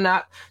showing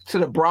up to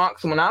the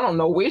Bronx when I don't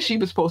know where she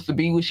was supposed to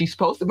be. Was she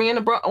supposed to be in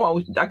the Bronx?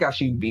 Well, I guess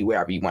she'd be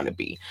wherever you want to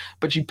be.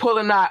 But you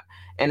pulling up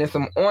and it's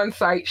some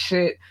on-site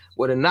shit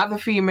with another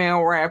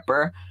female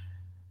rapper.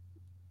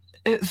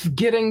 It's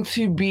getting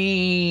to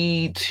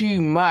be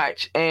too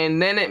much. And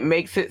then it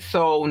makes it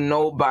so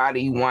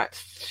nobody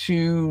wants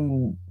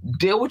to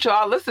deal with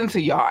y'all, listen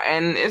to y'all.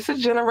 And it's a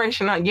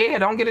generation,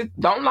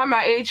 don't let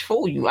my age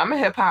fool you. I'm a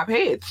hip-hop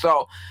head.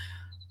 So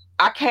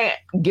I can't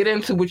get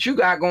into what you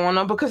got going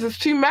on because it's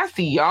too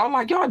messy, y'all.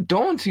 Like, y'all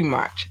doing too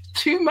much.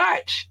 Too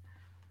much.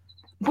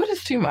 What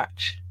is too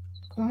much?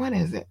 What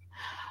is it?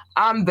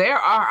 There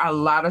are a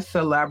lot of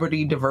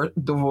celebrity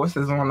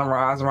divorces on the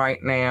rise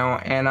right now.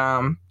 And,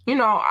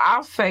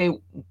 I'll say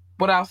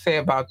what I'll say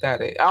about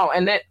that.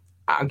 And then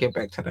I'll get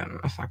back to that in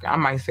a second. I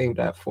might save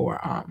that for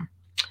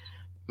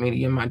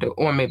Media Monday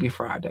or maybe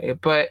Friday.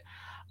 But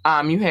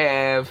you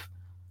have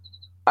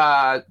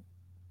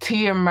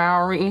Tia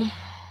Mowry.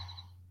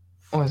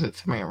 Or is it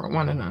Tamara?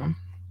 One of them.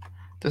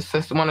 The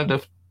sister,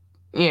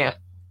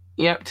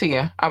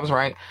 Tia. I was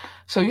right.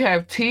 So you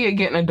have Tia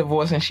getting a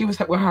divorce, and she was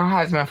with her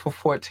husband for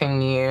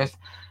 14 years,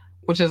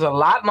 which is a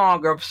lot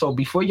longer. So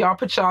before y'all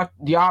put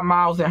y'all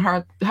mouths in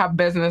her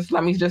business,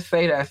 let me just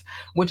say this,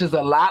 which is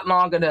a lot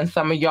longer than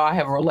some of y'all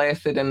have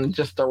lasted in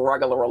just a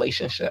regular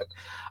relationship.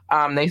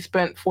 They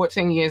spent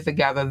 14 years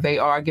together. They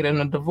are getting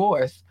a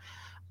divorce.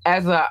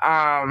 As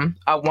a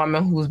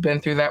woman who's been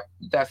through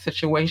that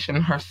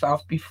situation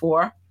herself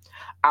before,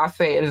 I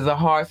say it is a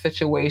hard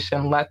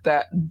situation. Let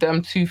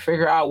them two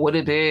figure out what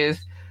it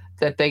is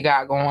that they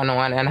got going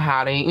on and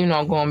how they,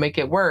 going to make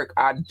it work.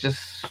 I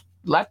just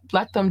let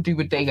them do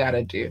what they got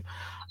to do.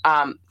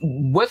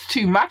 What's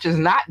too much is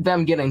not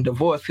them getting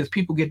divorced, because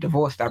people get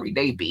divorced every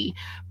day, B.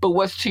 But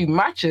what's too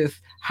much is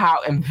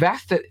how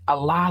invested a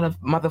lot of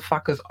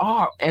motherfuckers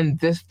are in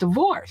this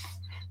divorce.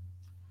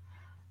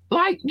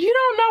 Like, you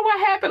don't know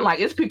what happened. Like,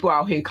 it's people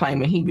out here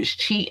claiming he was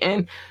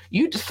cheating.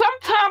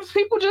 Sometimes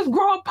people just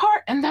grow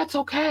apart, and that's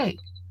okay.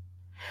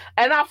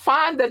 And I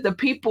find that the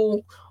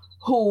people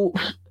who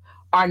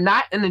are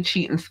not in the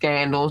cheating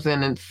scandals,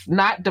 and it's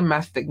not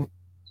domestic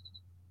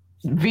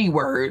V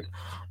word,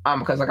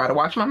 because I gotta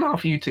watch my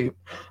mouth, YouTube.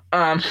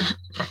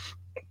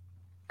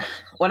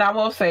 What I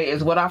will say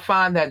is, what I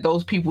find that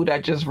those people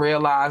that just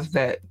realize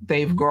that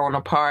they've grown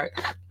apart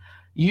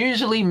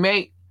usually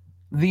make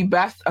the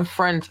best of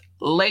friends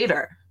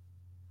later.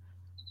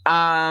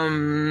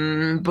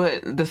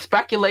 But the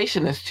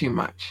speculation is too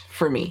much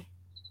for me.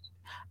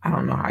 I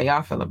don't know how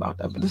y'all feel about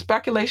that, but the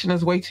speculation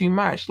is way too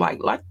much.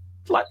 Like, let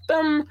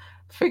them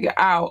figure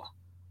out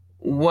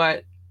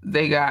what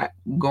they got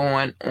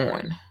going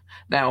on.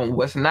 Now,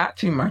 what's not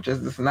too much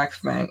is this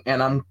next thing,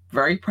 and I'm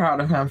very proud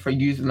of him for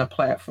using the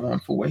platform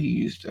for what he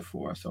used it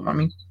for. So let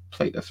me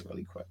play this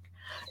really quick.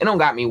 It don't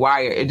got me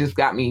wired. It just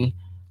got me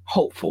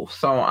hopeful.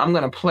 So I'm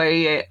gonna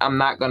play it. I'm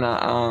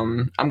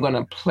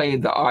gonna play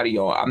the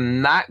audio. I'm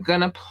not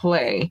gonna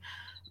play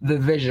the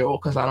visual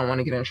because I don't want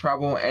to get in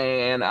trouble.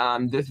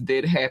 And this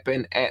did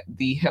happen at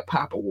the Hip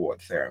Hop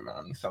Awards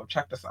ceremony. So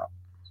check this out.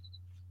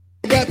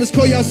 Rappers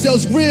call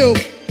yourselves real.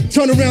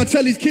 Turn around,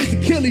 tell these kids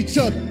to kill each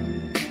other.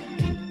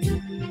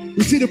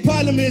 You see, the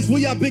problem is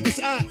we our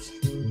biggest odds.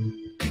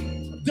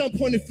 I'm done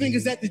pointing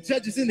fingers at the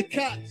judges and the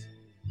cops.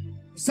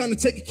 It's time to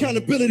take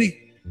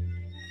accountability.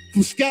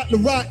 From Scott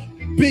LaRock,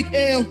 Big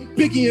L,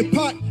 Biggie and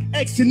Pac,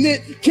 X and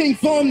Nit, King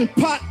Von and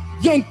Pot,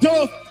 Young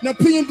Dog, now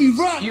PNB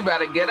Rock. You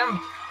better get him.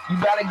 You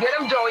better get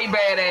him, Joey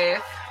Badass.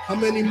 How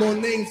many more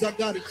names I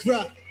gotta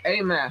drop?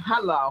 Amen.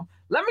 Hello.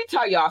 Let me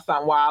tell y'all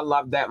something why I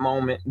love that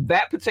moment,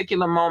 that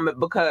particular moment,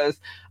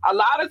 because a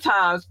lot of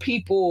times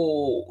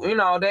people, you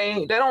know,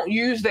 they don't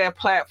use their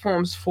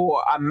platforms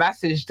for a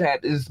message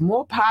that is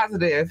more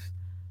positive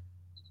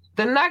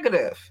than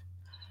negative.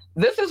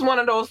 This is one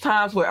of those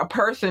times where a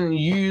person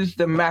used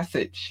the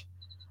message,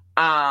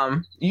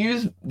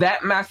 use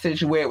that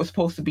message where it was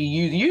supposed to be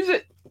used, use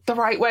it the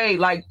right way.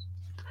 Like,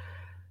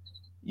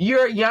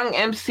 you're a young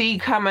MC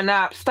coming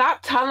up. Stop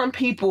telling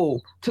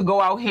people to go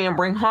out here and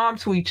bring harm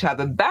to each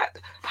other.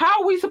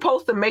 How are we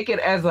supposed to make it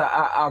as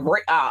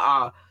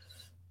a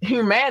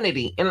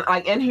humanity? And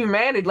like in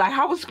humanity, like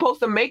how are we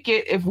supposed to make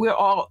it if we're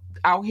all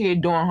out here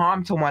doing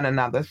harm to one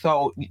another?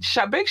 So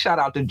big shout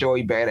out to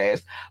Joey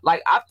Badass.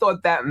 Like, I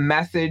thought that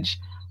message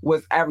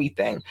was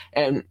everything.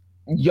 And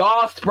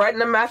y'all spreading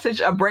the message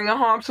of bringing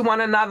harm to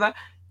one another,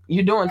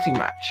 you're doing too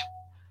much.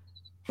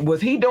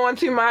 Was he doing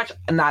too much?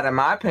 Not in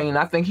my opinion.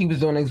 I think he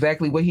was doing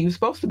exactly what he was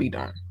supposed to be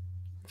doing.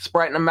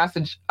 Spreading a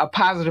message, a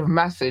positive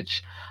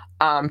message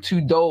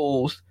to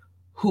those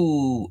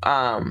who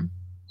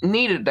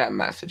needed that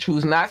message.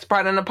 Who's not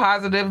spreading a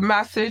positive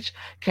message?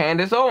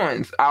 Candace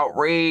Owens,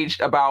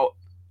 outraged about,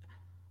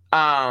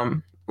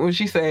 what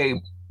she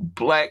say?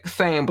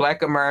 Saying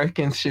Black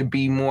Americans should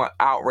be more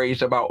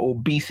outraged about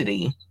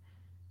obesity,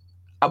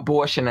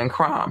 abortion, and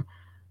crime.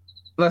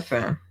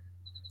 Listen.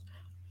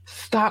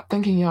 Stop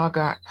thinking y'all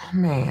got,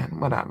 man,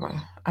 whatever.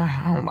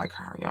 I don't like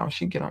her, y'all.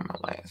 She get on my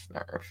last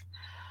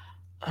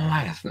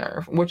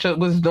nerve. Which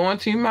was doing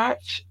too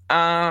much.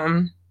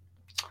 You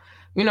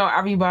know,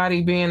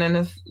 everybody being in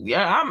this.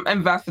 Yeah, I'm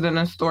invested in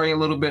this story a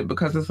little bit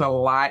because it's a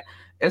lot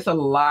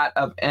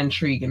of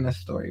intrigue in this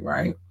story,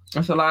 right?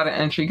 It's a lot of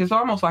intrigue. It's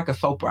almost like a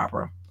soap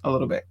opera, a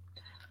little bit.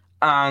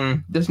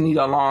 This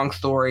Nita Long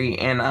story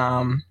and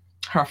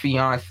her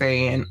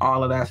fiance and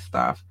all of that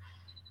stuff.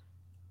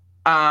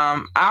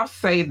 I'll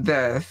say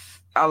this.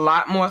 A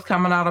lot more is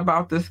coming out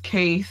about this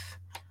case.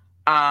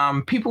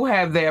 People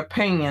have their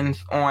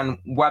opinions on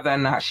whether or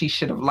not she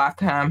should have left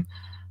him.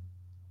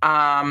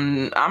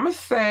 I'm going to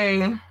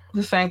say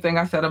the same thing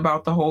I said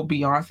about the whole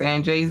Beyonce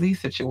and Jay-Z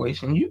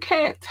situation. You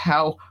can't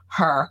tell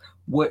her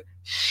what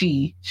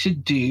she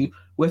should do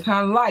with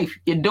her life.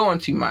 You're doing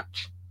too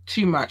much.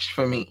 Too much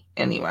for me,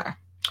 anyway.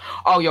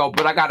 Oh, yo,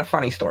 but I got a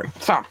funny story.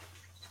 So,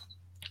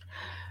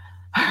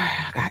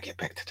 I gotta get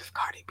back to this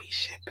Cardi B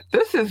shit. But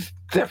this is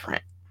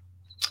different.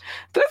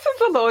 This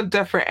is a little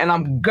different, and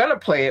I'm gonna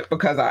play it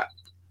because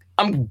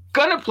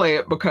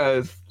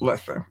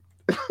listen.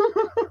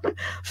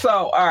 So,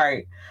 all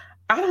right.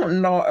 I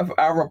don't know if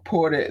I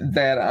reported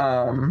that.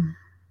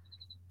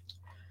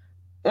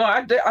 Well,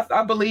 I did.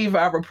 I believe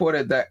I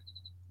reported that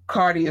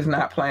Cardi is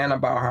not playing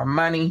about her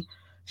money.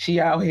 She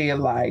out here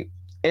like,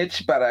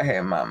 itch better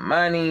have my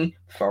money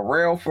for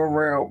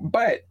real.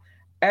 But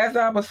as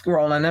I was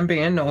scrolling and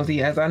being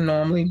nosy, as I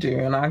normally do,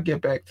 and I'll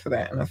get back to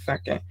that in a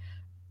second.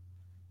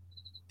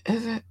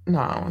 Is it?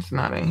 No, it's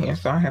not in here,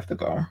 so I have to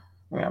go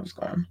where I was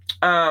going.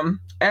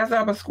 As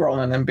I was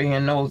scrolling and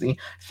being nosy,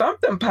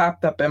 something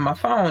popped up in my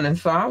phone, and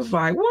so I was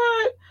like,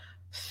 what?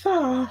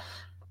 So,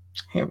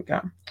 here we go.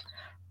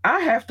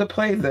 I have to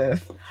play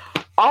this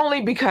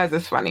only because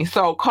it's funny.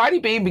 So, Cardi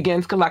B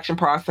begins collection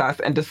process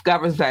and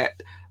discovers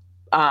that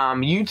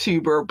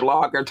YouTuber,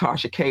 blogger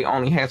Tasha K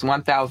only has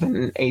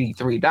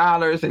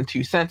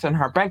 $1,083.02 in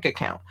her bank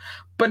account.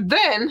 But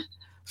then,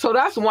 so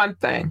that's one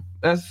thing.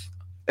 That's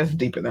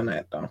deeper than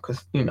that, though,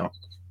 because, you know,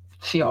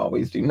 she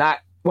always do not.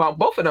 Well,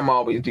 both of them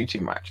always do too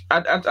much.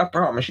 I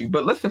promise you.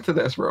 But listen to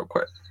this real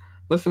quick.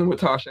 Listen to what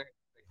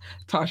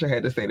Tasha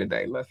had to say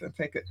today. Listen,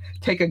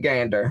 take a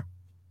gander.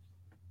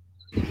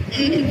 Just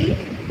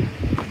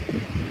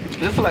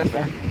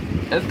listen.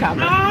 It's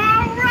coming. All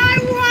right,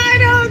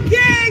 Wino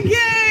gang,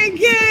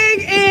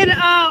 and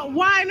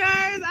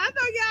Winers. I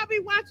know y'all be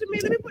watching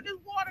me. Let me put this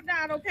water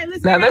down, okay?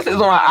 Listen. Now this is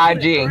on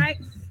IG. Right?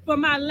 For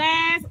my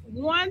last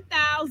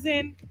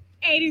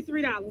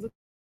 $1,083.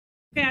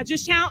 Okay, I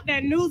just count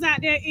that news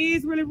out there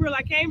is really real.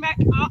 I came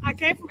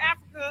from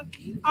Africa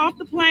off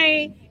the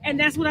plane, and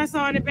that's what I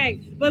saw in the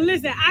bank. But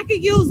listen, I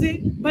could use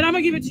it, but I'm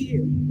gonna give it to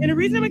you. And the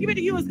reason I'm gonna give it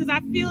to you is because I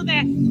feel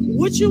that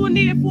what you will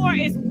need it for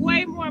is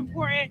way more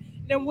important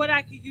than what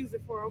I could use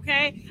it for.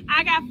 Okay,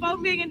 I got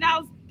 $4 million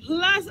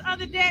plus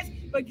other debts,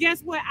 but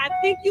guess what? I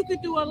think you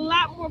could do a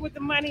lot more with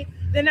the money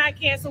than I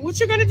can. So what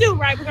you're gonna do,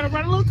 right? We're gonna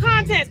run a little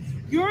contest.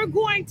 You're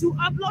going to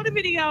upload a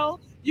video.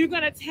 You're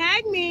going to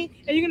tag me,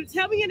 and you're going to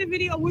tell me in the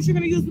video what you're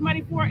going to use the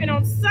money for. And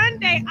on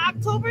Sunday,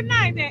 October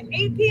 9th at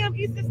 8 p.m.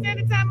 Eastern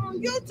Standard Time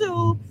on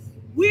YouTube,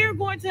 we're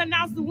going to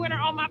announce the winner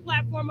on my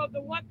platform of the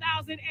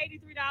 $1,083.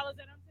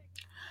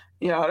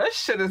 Yo, this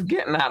shit is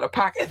getting out of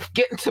pocket. It's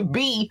getting to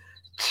be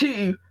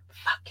too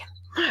fucking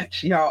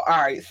much. Yo, all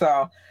right.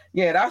 So,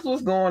 yeah, that's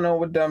what's going on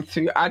with them,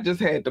 too. I just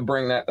had to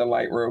bring that to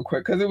light real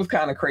quick because it was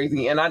kind of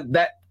crazy. And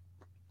that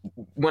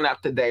went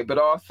up today. But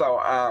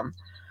also,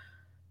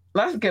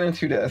 let's get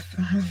into this.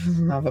 This is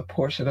another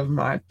portion of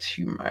my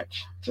too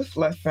much. Just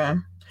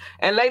listen.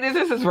 And ladies,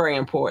 this is very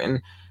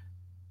important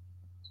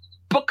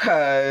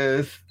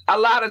because a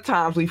lot of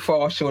times we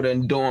fall short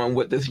in doing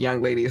what this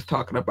young lady is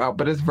talking about,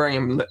 but it's very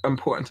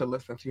important to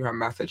listen to her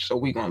message. So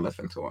we're going to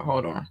listen to it.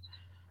 Hold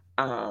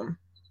on.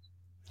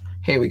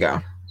 Here we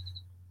go.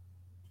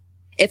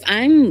 If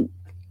I'm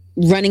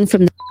running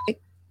from the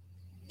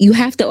you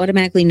have to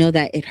automatically know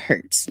that it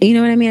hurts. You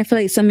know what I mean? I feel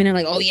like some men are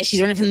like, oh yeah, she's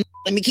running from the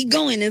let me keep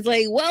going. It's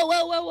like,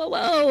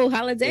 whoa,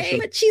 holiday.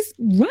 But she's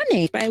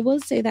running. But I will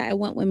say that I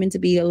want women to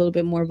be a little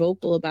bit more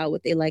vocal about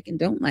what they like and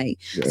don't like.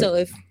 Yeah.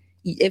 So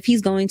if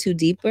he's going too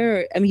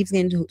deeper, he's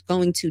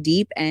going too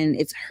deep and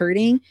it's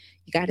hurting,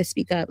 you got to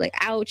speak up. Like,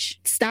 ouch,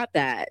 stop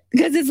that.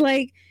 Because it's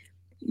like,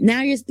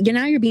 now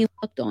you're being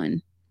fucked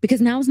on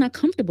because now it's not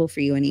comfortable for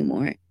you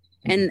anymore.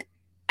 Mm-hmm. And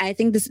I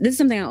think this is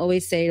something I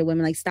always say to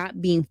women, like, stop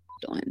being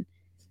fucked on.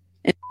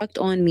 And fucked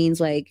on means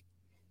like,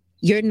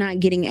 you're not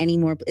getting any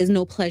more, there's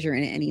no pleasure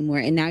in it anymore.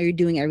 And now you're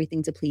doing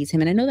everything to please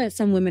him. And I know that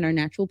some women are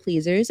natural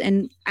pleasers,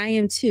 and I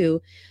am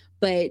too,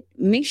 but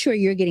make sure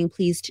you're getting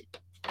pleased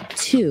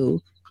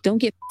too. Don't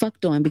get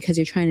fucked on because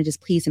you're trying to just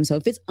please him. So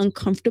if it's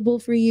uncomfortable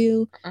for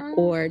you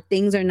or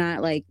things are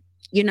not like,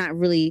 you're not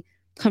really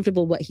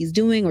comfortable what he's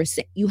doing or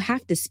you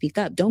have to speak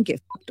up. Don't get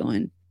fucked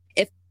on.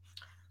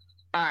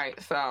 All right,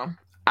 so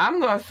I'm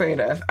going to say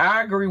this.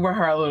 I agree with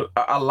her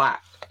a lot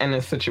in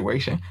this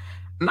situation.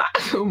 Not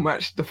so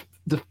much the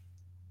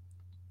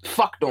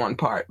fucked on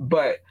part,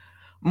 but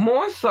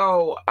more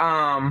so,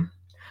 a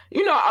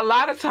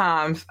lot of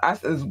times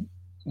us as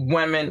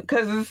women,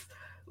 because it's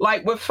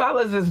like with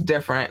fellas is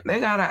different. They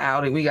got an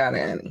outie, we got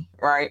an innie,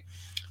 right?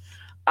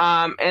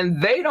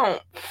 And they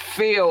don't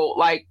feel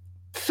like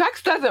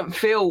sex doesn't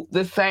feel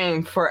the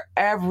same for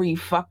every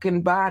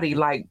fucking body.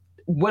 Like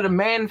what a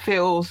man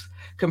feels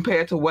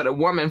compared to what a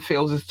woman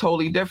feels is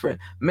totally different.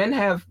 Men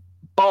have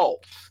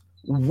balls.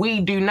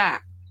 We do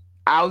not.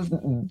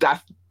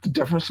 That's the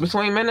difference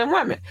between men and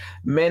women.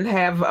 Men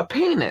have a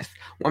penis.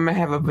 Women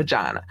have a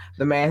vagina.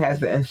 The man has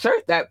to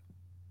insert that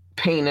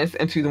penis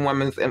into the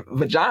woman's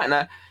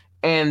vagina,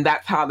 and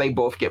that's how they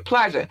both get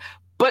pleasure.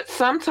 But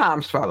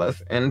sometimes,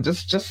 fellas, and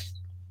just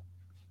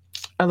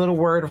a little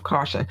word of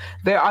caution,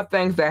 there are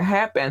things that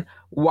happen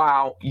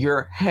while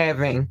you're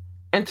having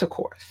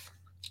intercourse.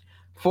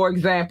 For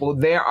example,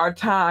 there are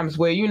times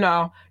where,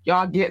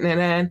 y'all getting it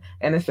in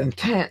and it's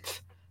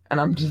intense. And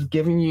I'm just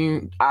giving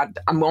you,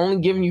 I'm only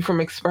giving you from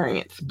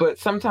experience. But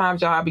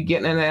sometimes y'all be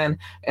getting it in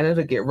and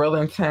it'll get real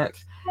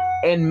intense.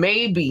 And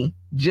maybe,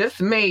 just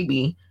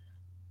maybe,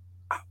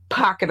 a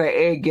pocket of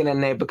air get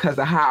in there because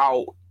of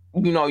how,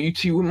 you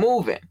two are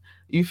moving.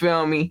 You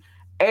feel me?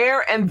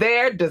 Air in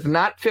there does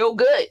not feel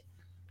good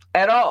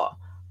at all.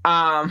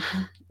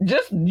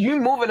 Just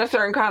you moving a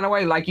certain kind of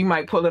way, like you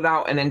might pull it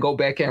out and then go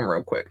back in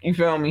real quick. You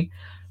feel me?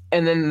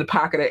 And then the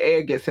pocket of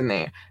air gets in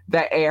there.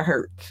 That air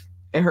hurts.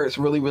 It hurts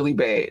really, really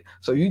bad.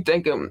 So you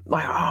thinking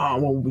like, oh,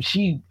 well,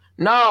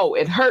 no,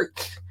 it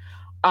hurts.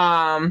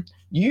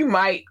 You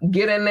might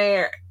get in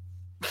there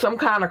some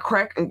kind of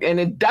crack and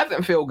it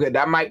doesn't feel good.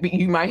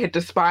 You might hit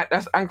the spot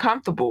that's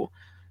uncomfortable.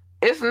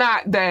 It's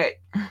not that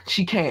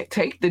she can't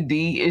take the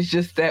D. It's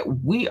just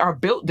that we are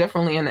built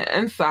differently in the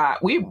inside.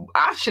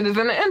 Our shit is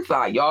in the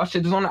inside. Y'all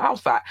shit is on the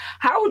outside.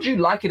 How would you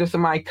like it if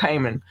somebody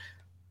came and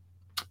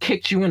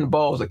kicked you in the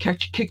balls or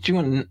kicked you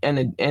in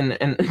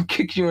and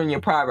kicked you in your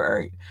private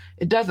area.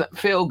 It doesn't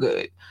feel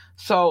good.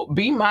 So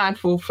be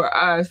mindful for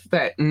us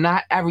that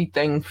not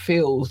everything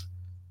feels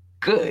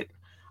good.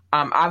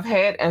 I've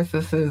had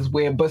instances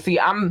where, but see,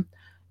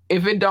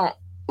 if it don't,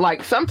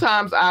 like,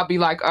 sometimes I'll be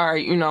like, all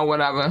right,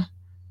 whatever.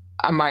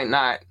 I might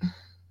not.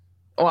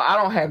 Well, I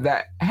don't have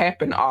that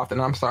happen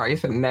often. I'm sorry.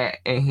 It's a gnat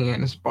in here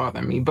and it's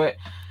bothering me. But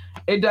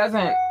it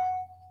doesn't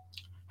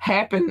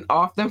happen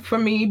often for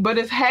me, but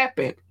it's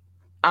happened.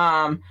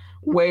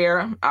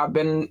 Where I've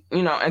been,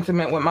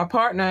 intimate with my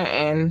partner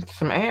and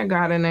some air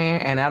got in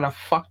there and that'll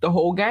fuck the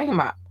whole game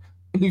up.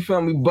 You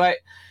feel me? But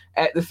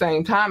at the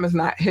same time, it's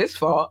not his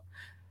fault.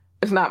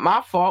 It's not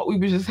my fault. We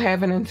were just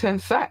having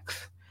intense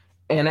sex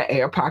and an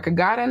air pocket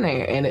got in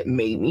there and it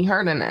made me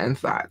hurt in the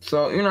inside.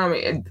 So, you know what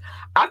I mean?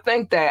 I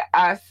think that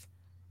us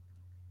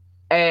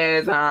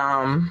as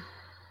a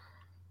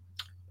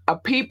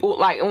people,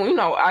 like,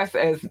 us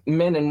as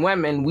men and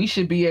women, we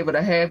should be able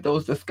to have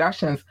those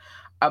discussions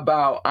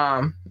about,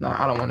 no,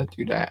 I don't want to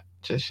do that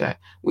just yet.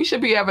 We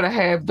should be able to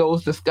have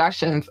those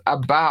discussions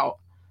about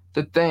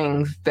the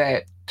things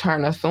that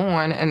turn us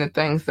on and the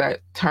things that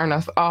turn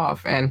us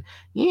off. And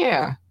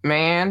yeah,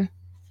 man,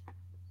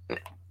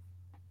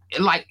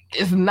 like,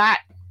 it's not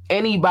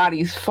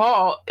anybody's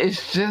fault.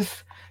 It's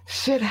just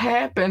shit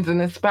happens.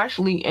 And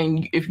especially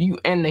if you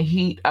in the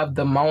heat of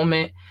the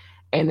moment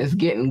and it's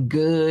getting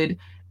good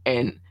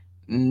and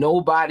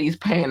nobody's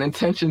paying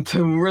attention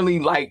to really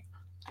like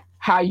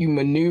how you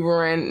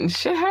maneuvering, and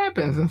shit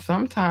happens. And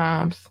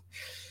sometimes,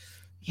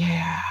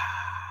 yeah,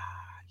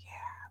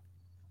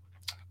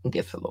 it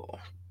gets a little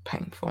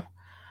painful.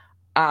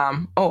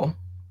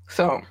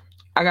 So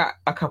I got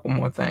a couple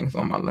more things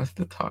on my list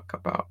to talk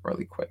about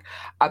really quick.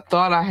 I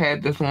thought I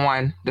had this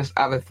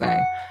other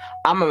thing.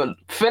 I'm going to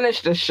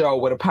finish the show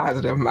with a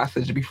positive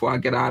message before I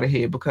get out of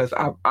here because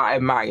I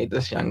admire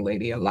this young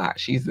lady a lot.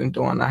 She's been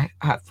doing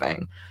her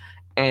thing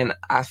and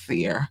I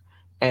see her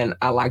and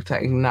I like to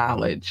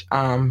acknowledge.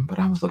 But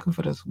I was looking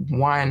for this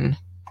one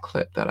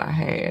clip that I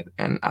had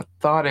and I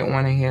thought it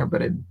went in here,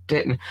 but it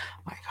didn't.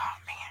 I'm like, oh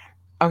man.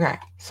 Okay,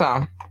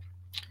 so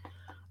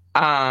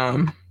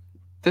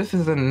this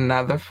is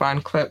another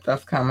fun clip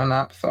that's coming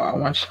up, so I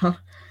want you to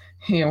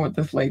hear what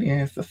this lady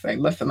has to say.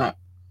 Listen up.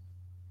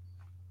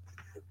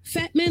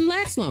 Fat men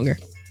last longer.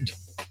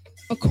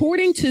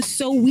 According to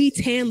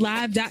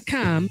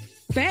SoWeTanLive.com,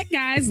 fat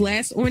guys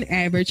last on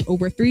average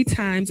over 3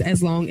 times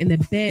as long in the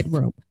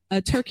bedroom.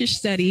 A Turkish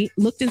study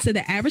looked into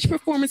the average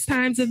performance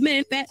times of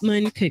men. Fat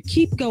men could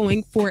keep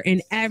going for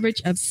an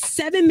average of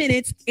 7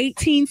 minutes,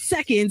 18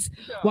 seconds,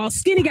 while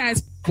skinny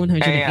guys,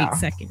 108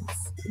 seconds.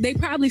 They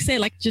probably say,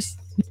 like, just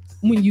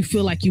when you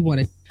feel like you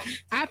want it.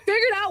 I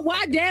figured out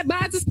why dad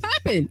bods is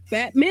popping.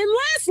 Fat men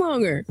last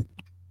longer.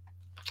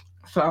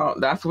 So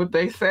that's what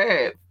they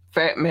said.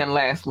 Fat men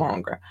last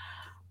longer.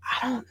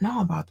 I don't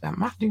know about that.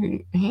 My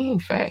dude, he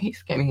ain't fat. He's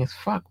skinny as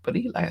fuck, but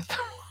he lasts.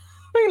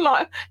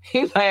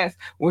 he lasts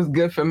was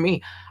good for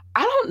me.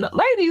 I don't know,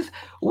 ladies.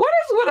 What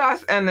is with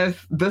us and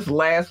this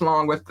last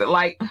long with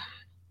like?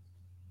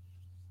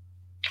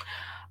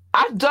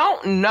 I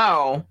don't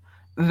know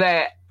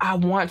that I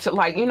want to,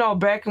 like,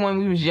 back when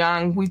we was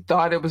young, we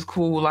thought it was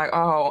cool. Like,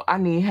 oh, I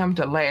need him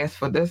to last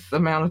for this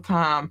amount of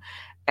time,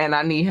 and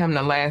I need him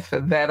to last for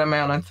that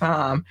amount of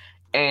time,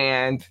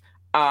 and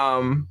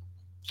I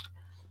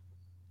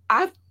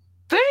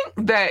think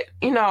that,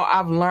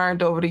 I've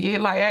learned over the year,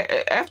 like,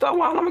 after a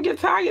while, I'm going to get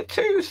tired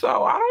too.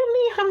 So I don't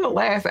need him to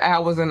last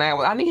hours and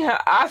hours. I need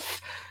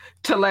us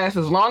to last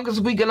as long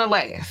as we're going to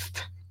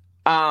last.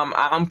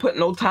 I'm putting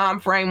no time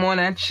frame on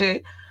that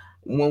shit.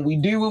 When we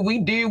do what we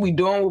do, we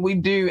doing what we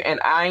do. And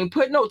I ain't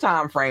put no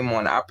time frame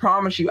on it. I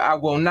promise you I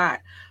will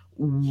not.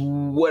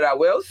 What I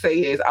will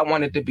say is I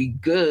want it to be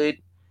good.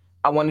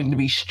 I want it to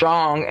be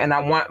strong, and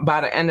I want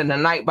by the end of the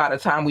night, by the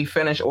time we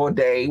finish or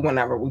day,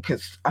 whenever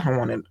because I don't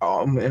want it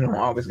all. It don't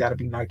always got to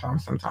be nighttime.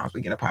 Sometimes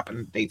we get a pop in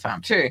the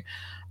daytime too.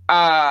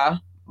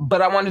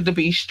 But I want it to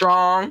be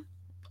strong.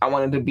 I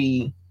want it to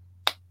be,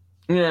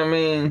 you know what I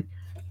mean?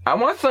 I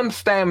want some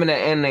stamina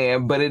in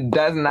there, but it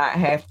does not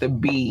have to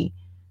be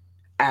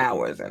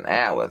hours and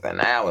hours and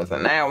hours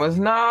and hours.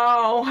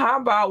 No, how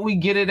about we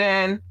get it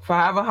in for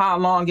however how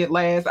long it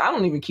lasts? I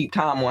don't even keep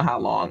time on how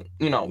long,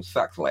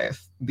 sex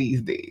lasts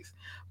these days.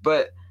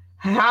 But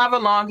however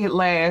long it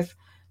lasts,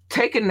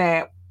 take a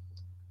nap,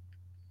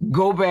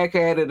 go back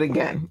at it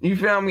again. You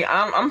feel me?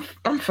 I'm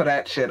for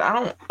that shit. I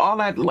don't all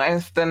that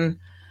lasting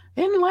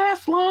and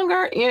last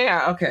longer.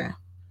 Yeah, okay.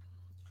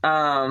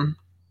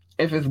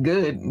 If it's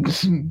good,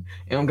 it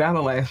don't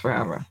gotta last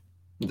forever.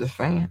 I'm just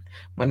saying.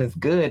 When it's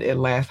good, it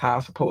lasts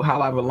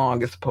however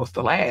long it's supposed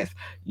to last.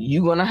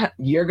 You're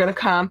gonna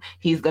come,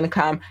 he's gonna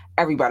come,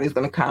 everybody's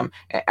gonna come,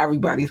 and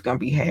everybody's gonna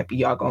be happy.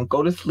 Y'all gonna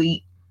go to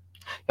sleep.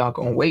 Y'all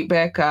gonna wake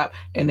back up,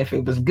 and if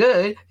it was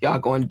good, y'all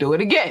gonna do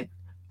it again.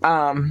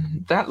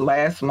 That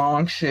last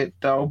long shit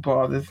though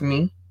bothers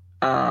me.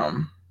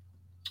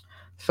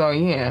 So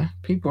yeah,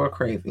 people are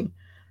crazy.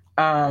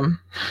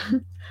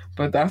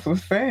 But that's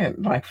what's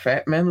said. Like,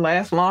 fat men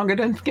last longer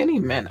than skinny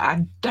men.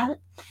 I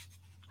don't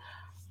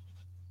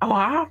Oh,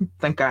 I don't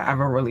think I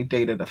ever really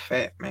dated a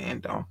fat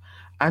man, though.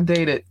 I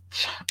dated,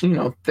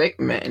 thick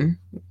men,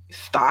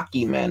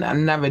 stocky men. I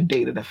never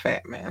dated a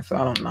fat man, so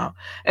I don't know.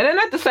 And then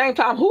at the same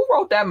time, who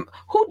wrote that?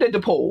 Who did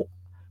the poll?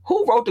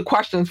 Who wrote the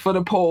questions for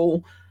the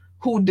poll?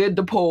 Who did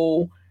the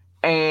poll?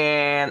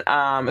 And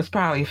it's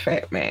probably a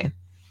fat man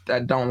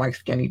that don't like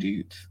skinny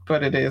dudes,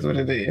 but it is what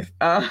it is.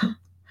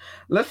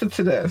 Listen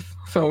to this.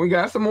 So we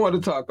got some more to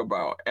talk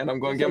about, and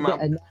I'm gonna get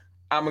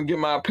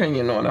my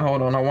opinion on it.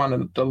 Hold on, I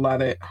wanted to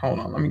let it. Hold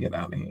on, let me get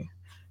out of here,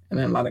 and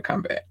then let it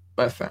come back.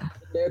 Listen.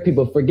 Therapy,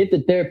 but forget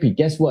the therapy.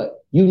 Guess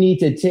what? You need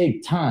to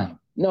take time.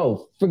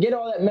 No, forget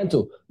all that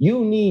mental.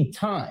 You need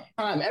time.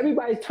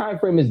 Everybody's time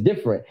frame is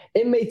different.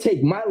 It may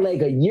take my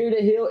leg a year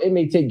to heal. It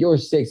may take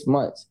yours 6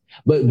 months.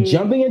 But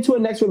jumping into a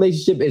next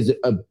relationship is,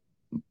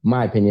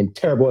 my opinion,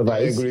 terrible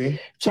advice. I agree.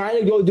 Trying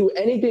to go do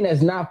anything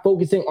that's not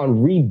focusing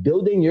on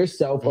rebuilding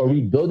yourself or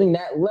rebuilding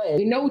that leg.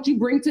 You know what you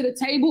bring to the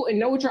table and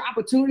know what your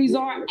opportunities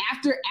are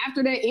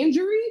after that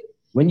injury?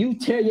 When you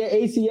tear your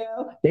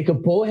ACL, they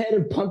can pull ahead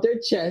and pump their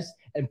chest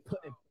and put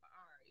it.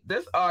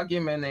 This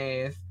argument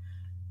is,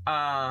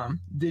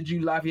 did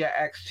you love your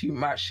ex too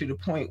much to the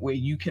point where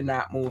you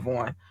cannot move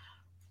on?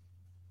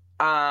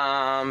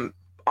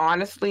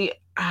 Honestly,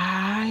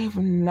 I've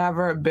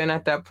never been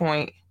at that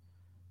point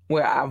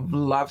where I've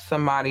loved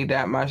somebody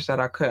that much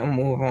that I couldn't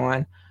move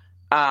on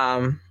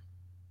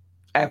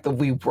after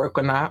we've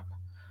broken up.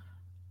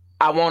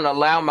 I won't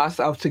allow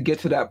myself to get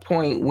to that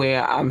point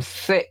where I'm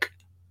sick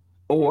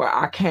or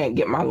I can't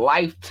get my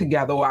life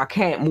together, or I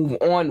can't move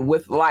on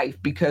with life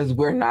because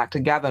we're not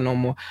together no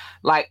more.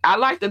 Like, I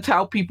like to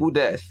tell people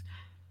this.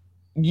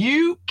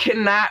 You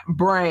cannot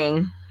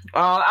bring,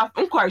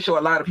 I'm quite sure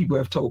a lot of people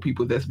have told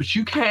people this, but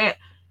you can't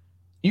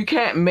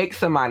make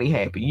somebody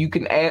happy. You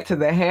can add to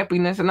their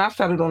happiness, and I've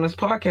said it on this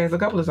podcast a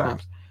couple of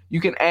times.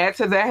 You can add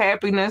to their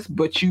happiness,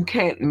 but you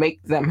can't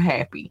make them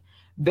happy.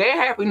 Their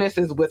happiness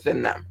is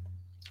within them.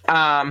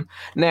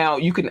 Now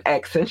you can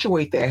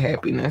accentuate their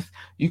happiness.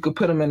 You could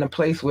put them in a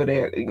place where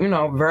they're,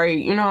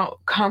 very,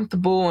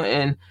 comfortable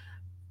and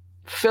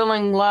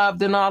feeling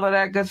loved and all of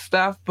that good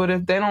stuff. But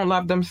if they don't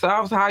love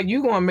themselves, how are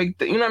you going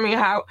to make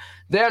how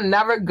they're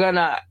never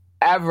gonna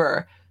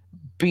ever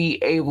be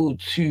able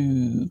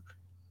to,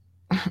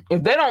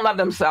 if they don't love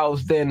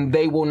themselves, then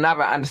they will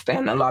never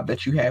understand the love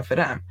that you have for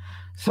them.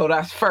 So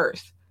that's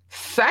first.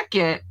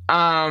 Second,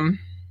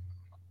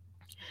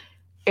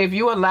 if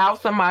you allow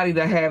somebody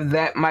to have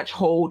that much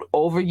hold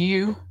over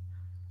you,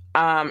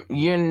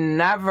 you're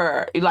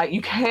never,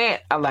 you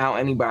can't allow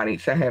anybody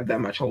to have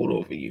that much hold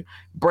over you.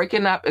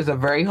 Breaking up is a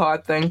very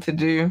hard thing to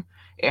do.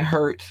 It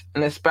hurts,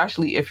 and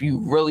especially if you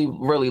really,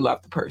 really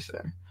love the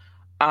person.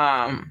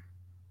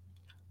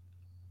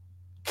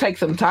 Take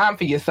some time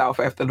for yourself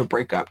after the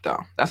breakup,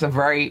 though. That's a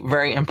very,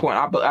 very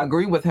important. I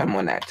agree with him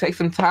on that. Take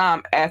some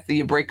time after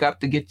you break up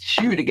to get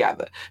you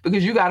together,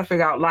 because you got to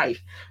figure out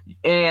life.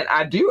 And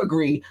I do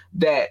agree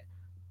that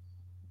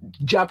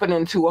jumping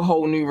into a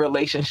whole new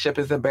relationship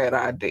is a bad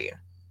idea.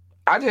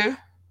 I do.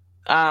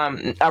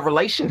 A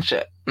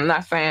relationship. I'm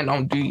not saying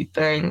don't do your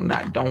thing,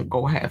 don't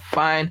go have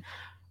fun,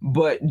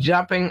 but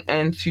jumping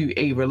into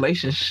a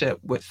relationship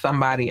with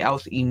somebody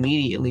else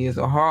immediately is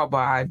a horrible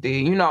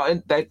idea.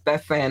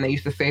 That saying they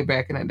used to say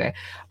back in the day.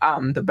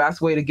 The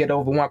best way to get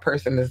over one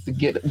person is to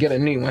get a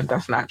new one.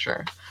 That's not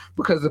true,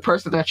 because the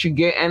person that you're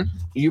getting,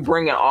 you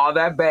bringing all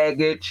that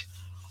baggage,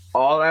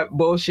 all that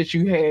bullshit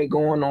you had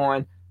going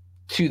on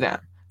to them.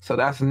 So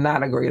that's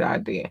not a great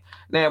idea.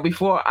 Now,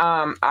 before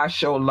I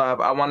show love,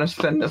 I want to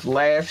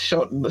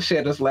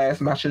share this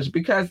last message,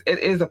 because it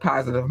is a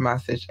positive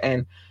message,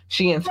 and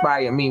she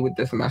inspired me with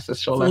this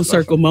message. Full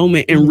circle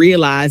moment, and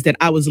realized that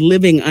I was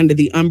living under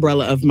the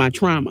umbrella of my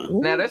trauma.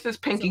 Now, this is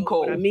Pinky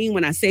Cole. What I mean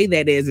when I say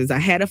that is I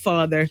had a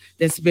father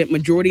that spent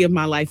majority of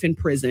my life in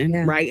prison,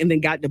 right, and then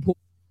got deported.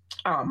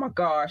 Oh my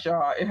gosh,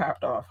 y'all, it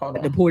hopped off. Hold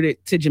on. Deported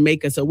to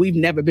Jamaica. So we've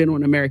never been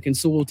on American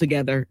soil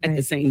together at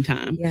the same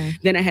time. Yeah.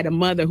 Then I had a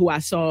mother who I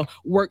saw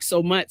work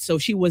so much. So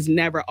she was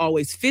never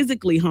always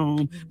physically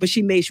home, but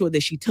she made sure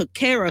that she took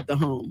care of the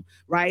home.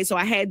 Right. So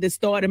I had this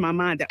thought in my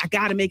mind that I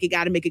got to make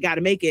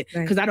it,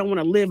 because I don't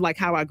want to live like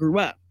how I grew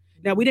up.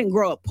 Now, we didn't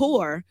grow up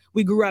poor.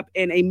 We grew up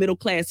in a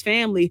middle-class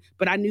family,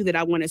 but I knew that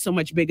I wanted so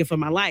much bigger for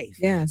my life.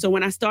 Yeah. So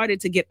when I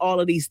started to get all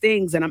of these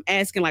things, and I'm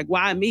asking, like,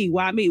 why me?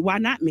 Why me? Why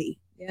not me?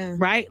 Yeah.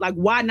 Right? Like,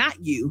 why not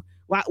you?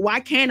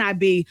 Why can't I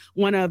be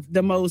one of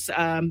the most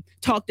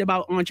talked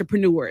about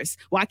entrepreneurs?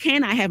 Why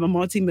can't I have a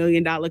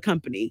multi-million-dollar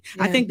company?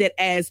 Yeah. I think that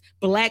as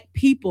Black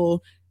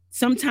people,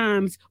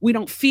 sometimes we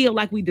don't feel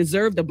like we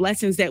deserve the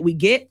blessings that we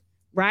get,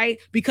 right?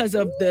 Because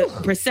of the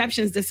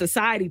perceptions that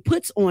society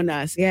puts on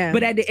us. Yeah.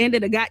 But at the end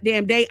of the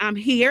goddamn day, I'm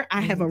here.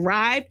 I have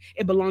arrived.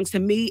 It belongs to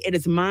me. It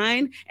is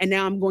mine. And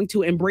now I'm going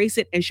to embrace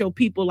it and show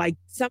people like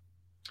some.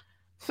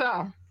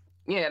 So,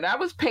 yeah, that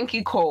was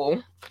Pinky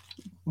Cole,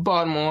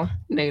 Baltimore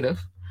native.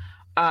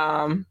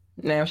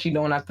 Now she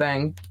doing her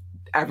thing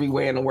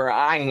everywhere in the world.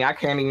 I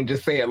can't even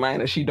just say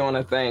Atlanta. She doing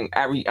her thing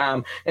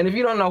and if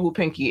you don't know who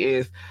Pinky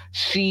is,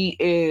 she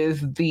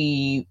is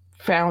the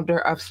founder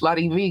of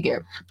Slutty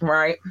Vegan,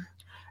 right?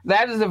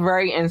 That is a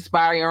very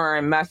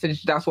inspiring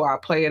message. That's why I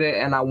played it,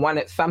 and I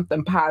wanted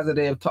something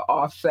positive to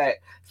offset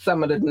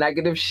some of the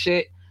negative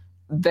shit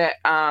that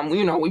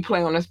we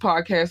play on this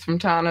podcast from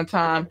time to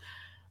time.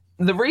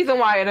 The reason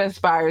why it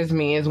inspires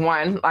me is,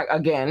 one, like,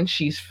 again,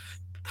 she's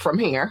from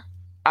here,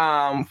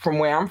 from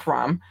where I'm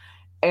from,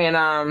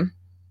 and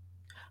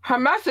her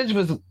message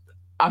was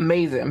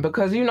amazing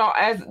because,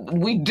 as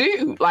we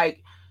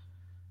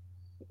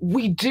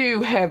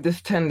do have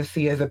this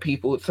tendency as a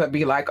people to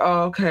be like,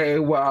 oh, okay,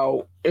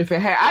 well,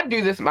 I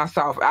do this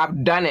myself.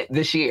 I've done it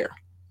this year.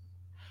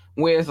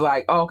 Where it's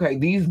like, okay,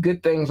 these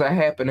good things are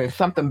happening.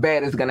 Something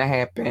bad is going to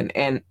happen.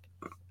 And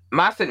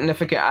my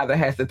significant other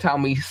has to tell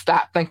me,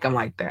 stop thinking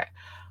like that.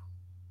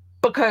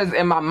 Because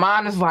in my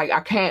mind, it's like,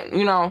 I can't,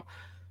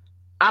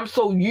 I'm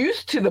so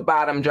used to the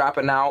bottom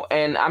dropping out.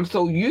 And I'm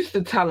so used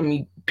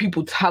to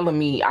people telling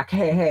me I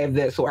can't have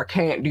this or I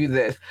can't do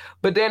this.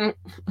 But then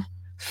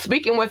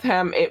speaking with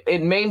him,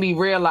 it made me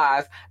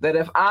realize that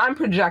if I'm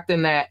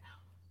projecting that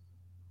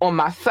on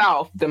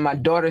myself, then my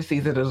daughter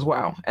sees it as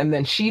well. And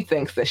then she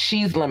thinks that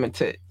she's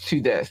limited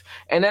to this.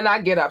 And then I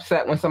get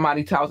upset when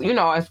somebody tells,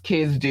 as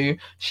kids do,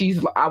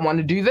 I want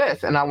to do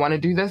this and I want to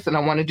do this and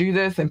I want to do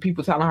this. And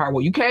people telling her,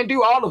 well, you can't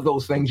do all of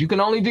those things. You can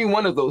only do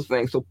one of those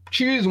things. So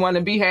choose one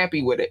and be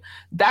happy with it.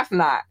 That's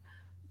not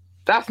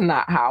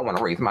how I want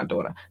to raise my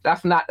daughter.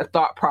 That's not the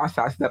thought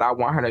process that I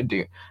want her to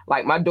do.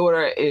 Like, my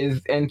daughter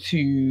is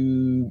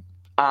into,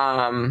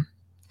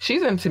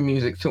 she's into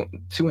music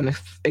to an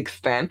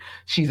extent.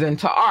 She's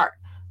into art.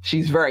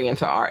 She's very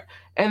into art.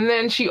 And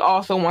then she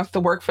also wants to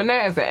work for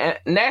NASA.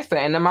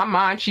 And in my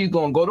mind, she's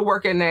going to go to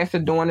work at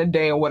NASA during the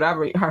day or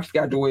whatever her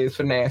schedule is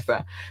for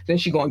NASA. Then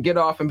she's going to get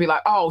off and be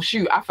like, oh,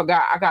 shoot, I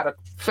forgot. I got to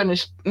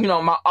finish,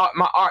 my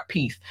art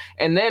piece.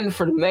 And then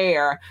from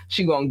there,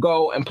 she's going to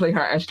go and play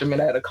her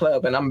instrument at a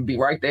club. And I'm going to be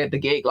right there at the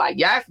gig like,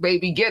 yes,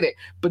 baby, get it.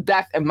 But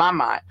that's in my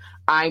mind.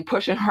 I ain't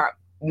pushing her,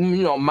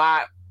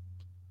 my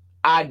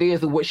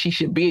ideas of what she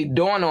should be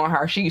doing on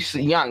her. She's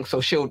young,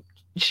 so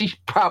she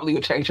probably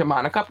will change her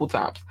mind a couple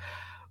times.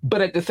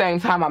 But at the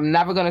same time, I'm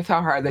never going to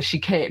tell her that she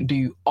can't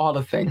do all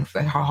the things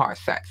that her heart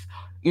sets,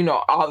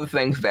 all the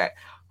things that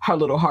her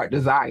little heart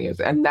desires.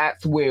 And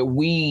that's where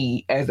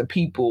we as a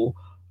people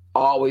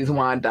always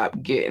wind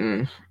up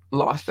getting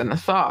lost in the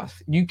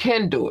sauce. You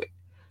can do it.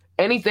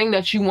 Anything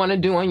that you want to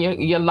do in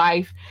your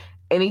life,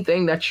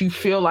 anything that you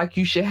feel like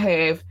you should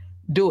have,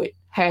 do it.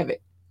 Have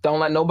it. Don't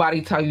let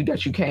nobody tell you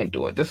that you can't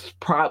do it. This is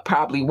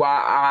probably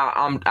why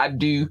I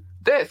do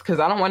this,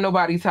 because I don't want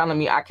nobody telling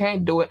me I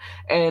can't do it.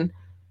 And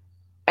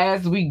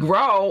as we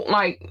grow,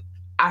 like,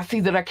 I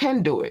see that I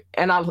can do it,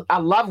 and I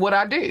love what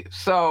I do.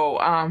 So,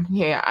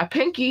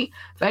 Pinky,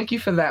 thank you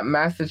for that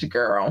message,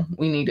 girl.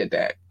 We needed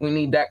that. We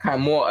need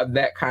more of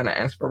that kind of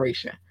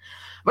inspiration.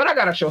 But I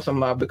gotta show some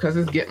love because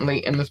it's getting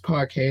late in this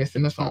podcast,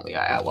 and it's only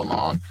an hour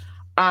long.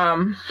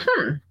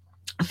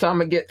 So I'm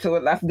gonna get to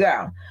it. Let's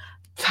go.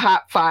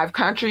 Top 5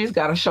 countries.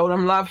 Gotta show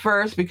them love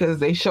first because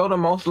they show the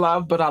most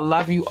love. But I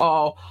love you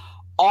all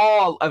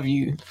of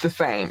you the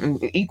same,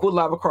 equal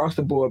love across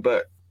the board.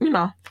 But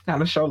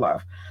gotta show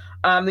love.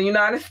 The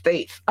United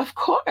States, of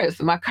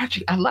course, my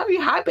country. I love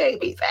you. Hi,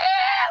 babies.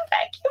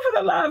 Thank you for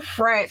the love.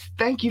 France,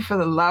 thank you for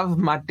the love,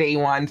 my day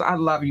ones. I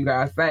love you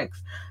guys.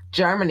 Thanks.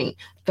 Germany,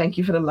 thank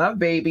you for the love,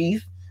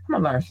 babies. I'm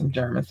gonna learn some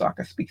German so I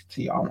can speak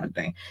to y'all one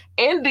day.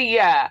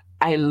 India,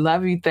 I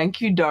love you. Thank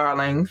you,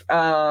 darlings.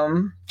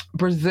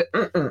 Brazil,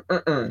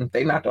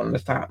 they not on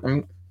this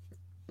time.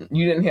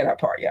 You didn't hear that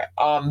part yet.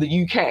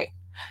 The UK.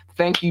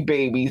 Thank you,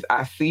 babies.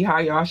 I see how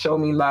y'all show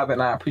me love,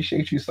 and I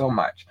appreciate you so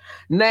much.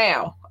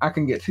 Now, I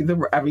can get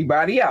to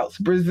everybody else.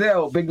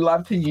 Brazil, big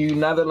love to you.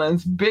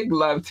 Netherlands, big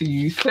love to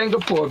you.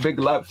 Singapore, big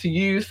love to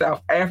you.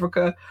 South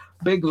Africa,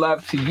 big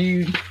love to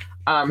you.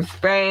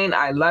 Spain,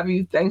 I love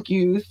you. Thank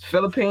you.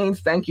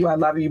 Philippines, thank you. I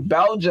love you.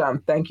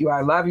 Belgium, thank you.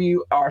 I love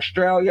you.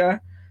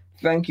 Australia,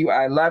 thank you.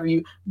 I love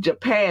you.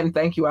 Japan,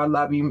 thank you. I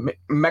love you.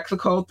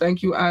 Mexico,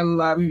 thank you. I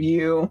love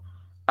you.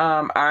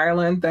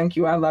 Ireland, thank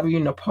you, I love you.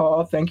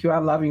 Nepal, thank you, I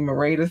love you.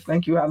 Mauritius,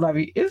 thank you, I love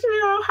you.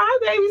 Israel, hi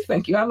babies,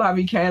 thank you, I love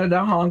you.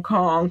 Canada, Hong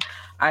Kong,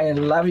 I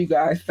love you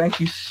guys. Thank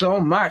you so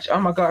much. Oh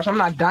my gosh, I'm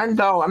not done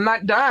though. I'm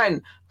not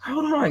done.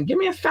 Hold on, give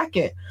me a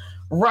second.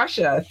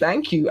 Russia,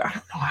 thank you. I don't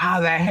know how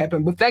that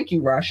happened, but thank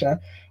you, Russia.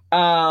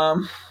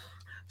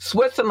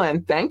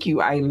 Switzerland, thank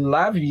you, I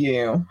love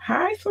you.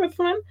 Hi,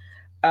 Switzerland.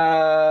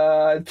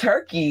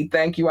 Turkey,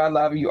 thank you, I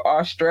love you.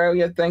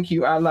 Australia, thank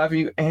you, I love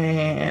you.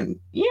 And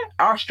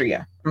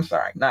Austria. I'm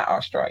sorry, not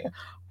Australia.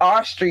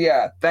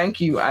 Austria,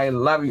 thank you, I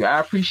love you. I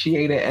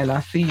appreciate it, and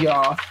I see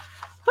y'all.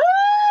 I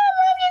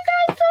love you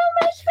guys so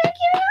much. Thank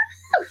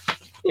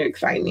you. You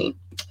excite me.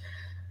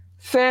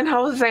 San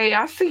Jose,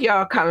 I see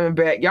y'all coming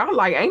back. Y'all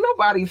like, ain't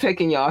nobody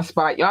taking y'all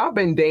spot. Y'all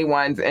been day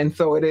ones, and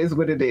so it is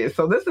what it is.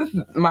 So this is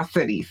my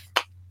cities.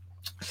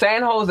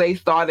 San Jose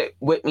started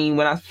with me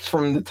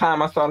from the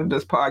time I started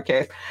this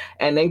podcast,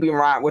 and they've been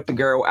riding with the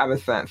girl ever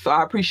since. So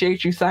I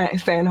appreciate you,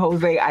 San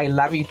Jose. I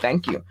love you.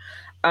 Thank you.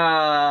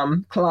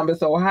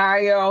 Columbus,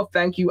 Ohio.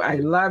 Thank you. I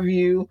love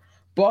you.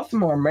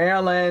 Baltimore,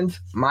 Maryland,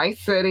 my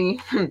city.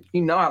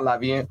 You know I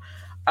love you.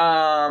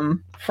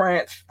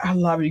 France, I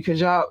love you because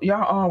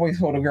y'all always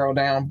hold a girl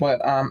down,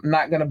 but I'm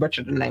not gonna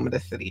butcher the name of the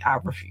city. I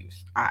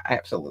refuse. I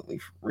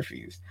absolutely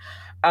refuse.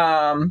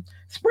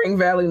 Spring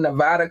Valley,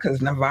 Nevada,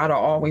 because Nevada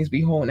always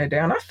be holding it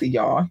down. I see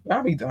y'all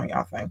be doing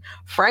y'all thing.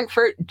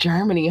 Frankfurt,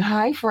 Germany.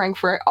 Hi,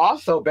 Frankfurt.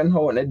 Also been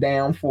holding it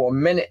down for a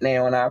minute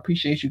now, and I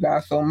appreciate you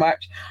guys so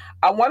much.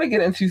 I want to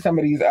get into some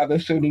of these other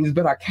shootings,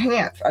 but I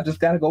can't. I just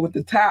got to go with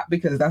the top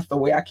because that's the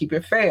way I keep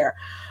it fair.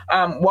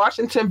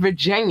 Washington,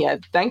 Virginia.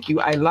 Thank you.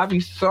 I love you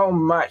so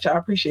much. I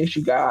appreciate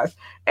you guys.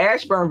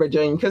 Ashburn,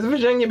 Virginia, because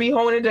Virginia be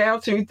holding it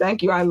down too.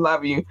 Thank you. I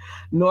love you.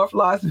 North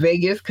Las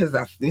Vegas, because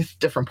that's these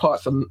different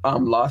parts of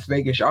Las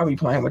Vegas. Y'all be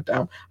playing with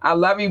them. I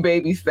love you,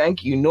 babies.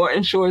 Thank you.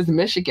 Norton Shores,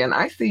 Michigan.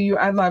 I see you.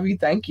 I love you.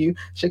 Thank you.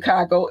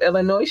 Chicago,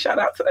 Illinois. Shout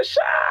out to the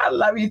Chi. I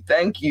love you.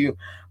 Thank you.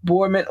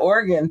 Boardman,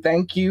 Oregon.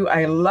 Thank you.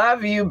 I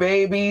love you,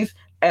 babies.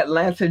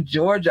 Atlanta,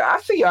 Georgia. I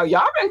see y'all.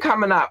 Y'all been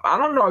coming up. I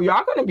don't know.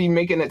 Y'all going to be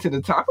making it to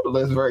the top of the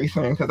list very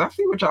soon because I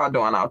see what y'all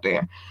doing out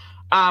there.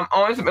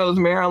 Orange Mills,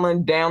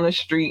 Maryland, down the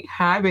street.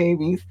 Hi,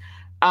 babies.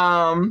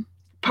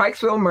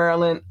 Pikesville,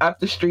 Maryland,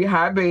 up the street.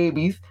 Hi,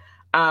 babies.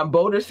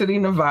 Boulder City,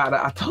 Nevada.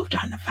 I told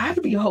y'all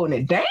Nevada be holding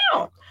it down.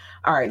 All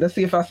right, let's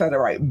see if I said it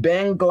right.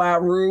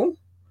 Bengaluru,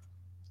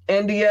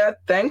 India.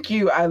 Thank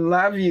you. I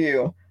love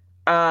you.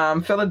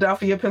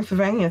 Philadelphia,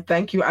 Pennsylvania.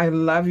 Thank you. I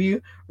love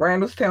you.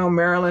 Randallstown,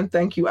 Maryland.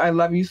 Thank you. I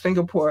love you.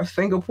 Singapore.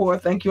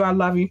 Thank you. I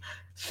love you.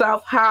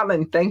 South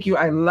Holland. Thank you.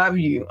 I love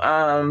you.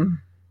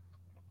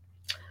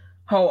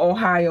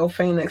 Ohio,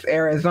 Phoenix,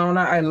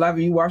 Arizona. I love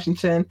you.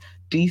 Washington,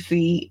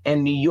 D.C.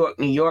 and New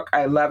York.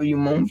 I love you.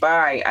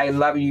 Mumbai. I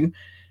love you.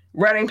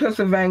 Reading,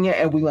 Pennsylvania.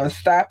 And we're going to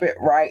stop it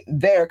right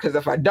there because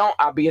if I don't,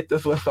 I'll be at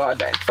this list all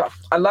day. So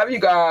I love you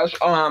guys.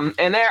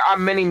 And there are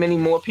many, many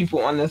more people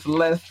on this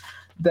list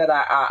that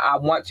I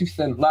want to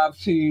send love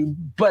to,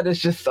 but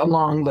it's just a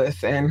long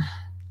list. And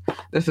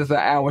this is an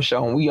hour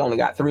show and we only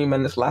got 3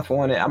 minutes left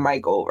on it. I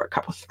might go over a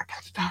couple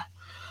seconds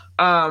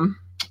though.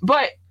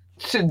 But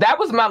so that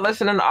was my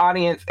listening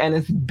audience and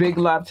it's big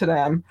love to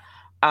them.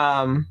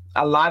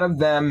 A lot of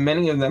them,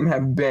 many of them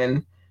have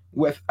been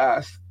with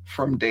us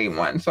from day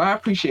one. So I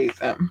appreciate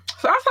them.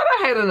 So I said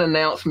I had an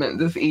announcement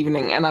this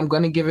evening and I'm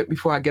going to give it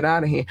before I get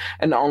out of here.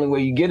 And the only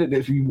way you get it is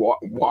if you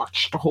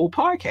watch the whole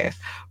podcast.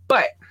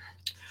 But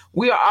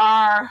we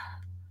are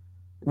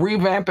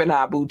revamping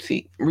our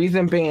boutique.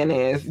 Reason being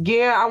is,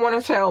 I want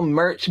to sell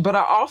merch, but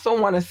I also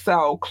want to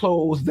sell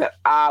clothes that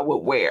I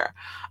would wear.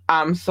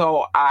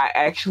 So I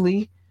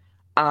actually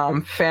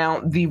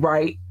found the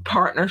right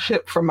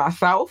partnership for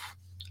myself,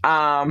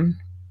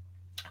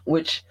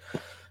 which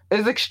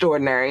is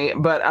extraordinary.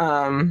 But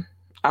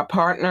I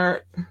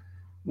partnered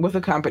with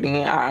a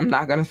company. I'm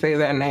not going to say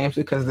their names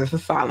because this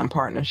is a silent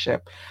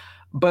partnership.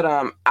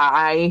 But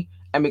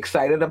I'm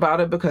excited about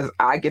it because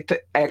I get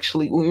to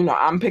actually,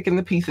 I'm picking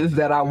the pieces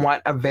that I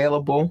want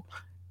available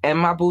in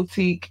my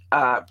boutique.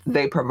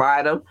 They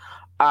provide them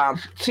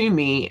to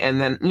me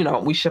and then,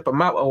 we ship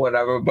them out or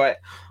whatever. But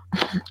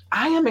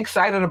I am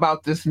excited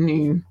about this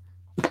new,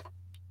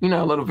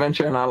 little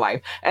venture in our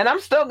life. And I'm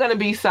still going to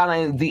be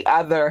selling the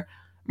other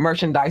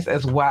merchandise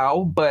as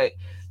well. But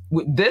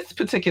with this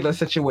particular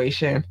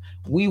situation,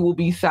 we will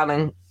be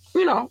selling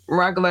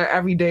regular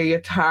everyday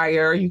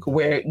attire. You can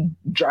wear it,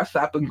 dress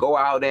up and go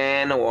out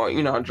in, or,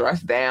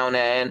 dress down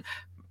and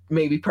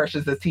maybe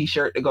purchase a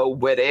t-shirt to go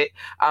with it.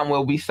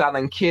 We'll be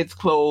selling kids'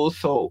 clothes,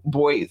 so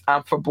boys,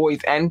 for boys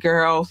and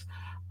girls.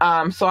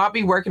 So I'll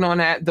be working on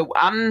that.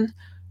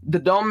 The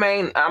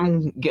domain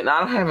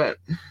I haven't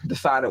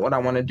decided what I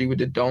want to do with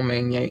the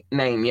domain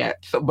name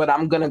yet. So, but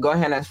I'm going to go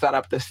ahead and set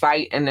up the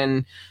site and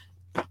then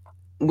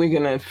we're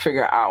going to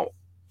figure out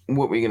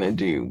what we're going to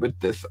do with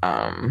this,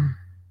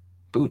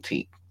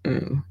 boutique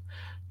and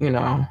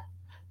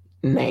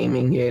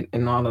naming it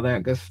and all of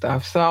that good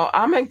stuff. So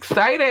I'm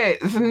excited.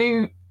 It's a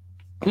new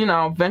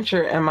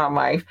venture in my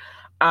life.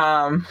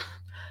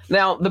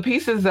 Now the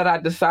pieces that I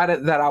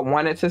decided that I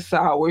wanted to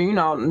sell were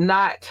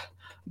not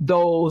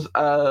those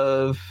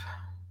of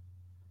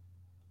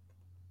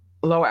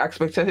lower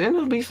expectations.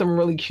 It'll be some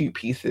really cute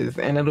pieces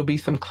and it'll be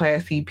some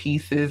classy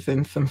pieces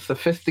and some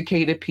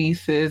sophisticated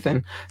pieces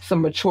and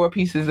some mature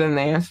pieces in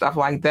there and stuff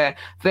like that.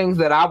 Things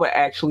that I would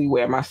actually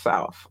wear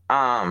myself.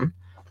 And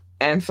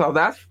so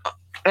that's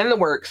in the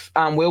works.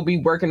 We'll be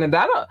working on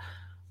that.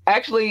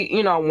 Actually,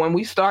 when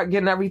we start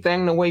getting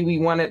everything the way we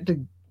want it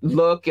to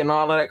look and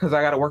all of that, because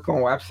I got to work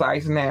on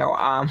websites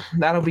now,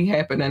 that'll be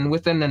happening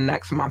within the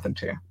next month or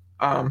two.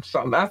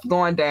 So that's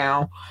going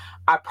down.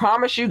 I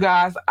promise you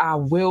guys, I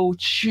will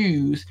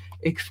choose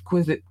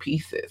exquisite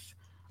pieces.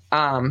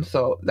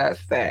 So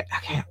that's that. I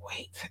can't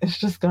wait. It's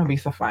just going to be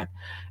so fun.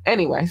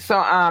 Anyway,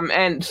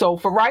 so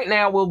for right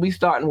now, we'll be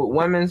starting with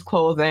women's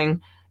clothing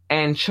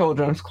and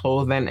children's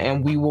clothing,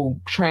 and we will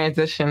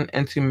transition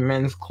into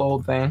men's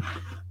clothing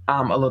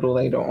a little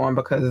later on,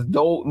 because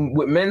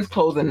with men's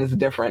clothing is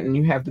different and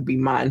you have to be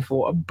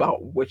mindful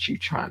about what you're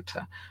trying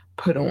to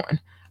put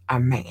on a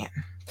man.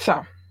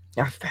 So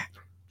that's that.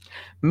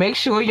 Make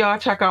sure y'all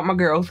check out my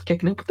girls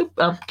kicking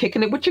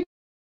it with your.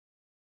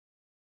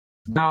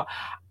 Now,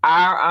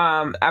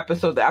 our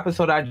episode, the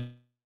episode I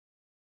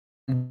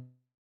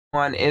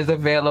on is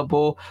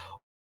available.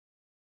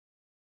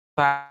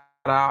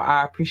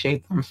 I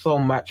appreciate them so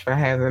much for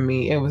having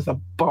me. It was a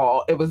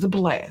ball. It was a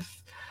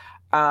blast.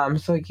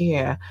 So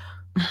yeah,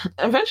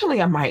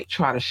 eventually I might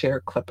try to share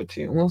a clip or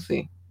two. We'll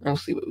see. We'll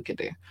see what we can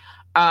do.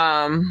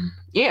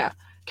 Yeah,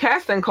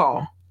 casting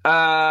call.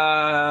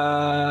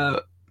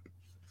 Hold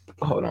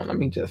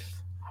on.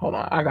 Hold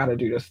on. I gotta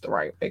do this the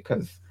right way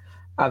because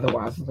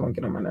otherwise it's gonna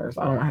get on my nerves.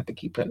 I don't have to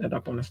keep putting it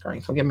up on the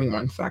screen. So give me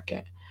 1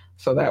 second.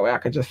 So that way I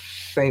could just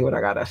say what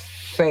I gotta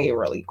say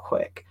really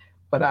quick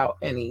without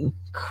any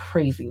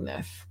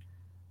craziness.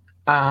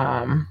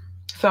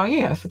 So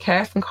yeah, it's a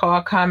casting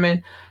call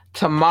coming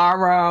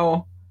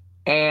tomorrow,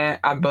 and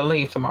I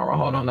believe tomorrow.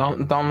 Hold on,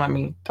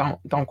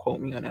 don't quote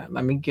me on that.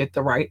 Let me get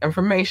the right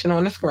information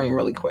on the screen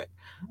really quick.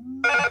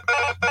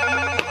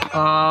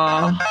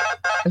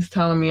 It's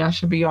telling me I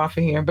should be off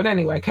of here, but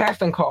anyway,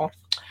 casting call.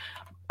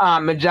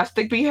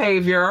 Majestic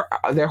Behavior,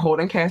 they're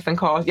holding casting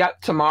calls.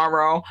 Yep,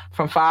 tomorrow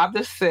from 5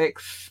 to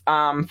 6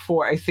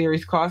 for a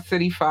series called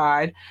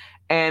Cityfied.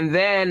 And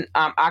then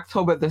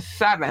October the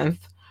 7th,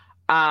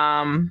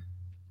 5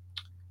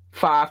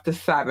 to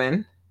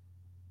 7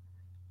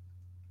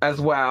 as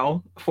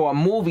well for a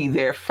movie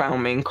they're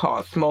filming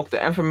called Smoke.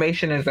 The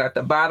information is at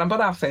the bottom,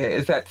 but I'll say it.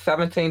 It's at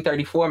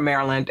 1734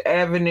 Maryland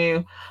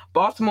Avenue,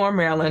 Baltimore,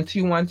 Maryland,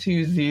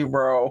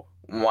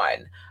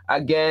 21201.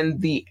 Again,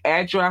 the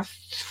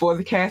address for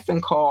the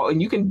casting call,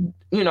 and you can,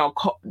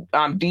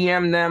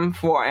 DM them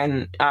for,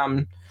 and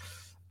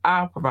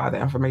I'll provide the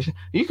information.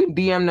 You can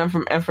DM them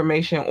for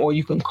information, or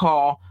you can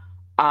call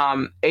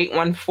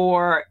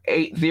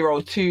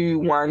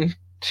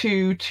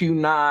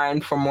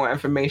 814-802-1229 for more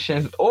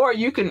information, or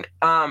you can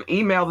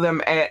email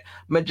them at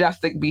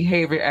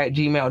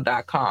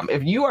majesticbehavior@gmail.com.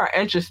 If you are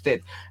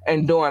interested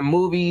in doing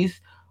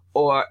movies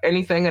or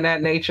anything of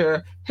that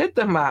nature, hit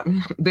them up.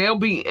 They'll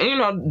be,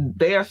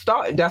 they are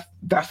starting.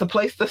 That's the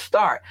place to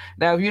start.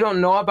 Now, if you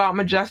don't know about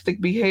Majestic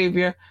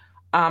Behavior,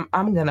 I'm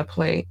gonna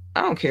play.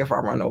 I don't care if I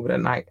run over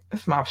tonight.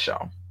 It's my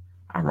show.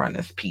 I run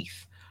this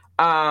piece.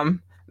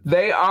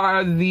 They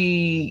are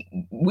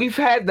we've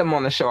had them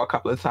on the show a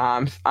couple of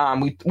times.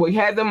 We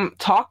had them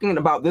talking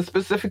about this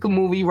specific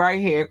movie right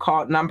here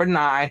called Number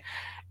 9.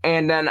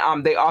 And then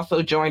they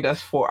also joined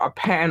us for a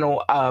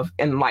panel of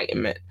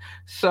enlightenment.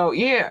 So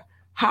yeah,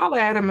 holler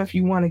at them if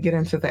you want to get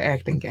into the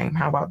acting game.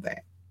 How about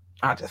that?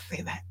 I'll just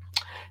say that.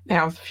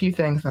 Now, there's a few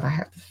things that I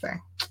have to say.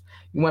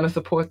 You want to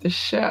support the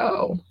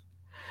show?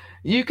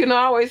 You can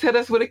always hit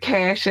us with a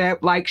Cash App,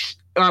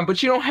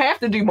 but you don't have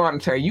to do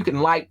monetary. You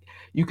can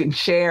you can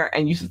share,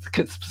 and you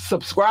can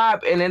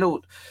subscribe, and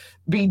it'll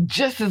be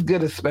just as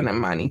good as spending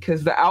money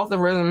because the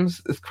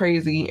algorithms is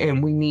crazy,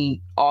 and we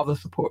need all the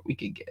support we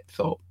can get.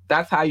 So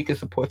that's how you can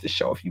support the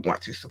show if you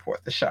want to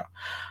support the show.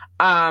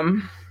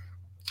 And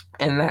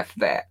that's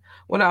that.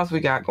 What else we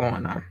got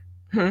going on?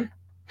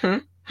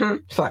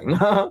 It's like,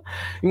 no.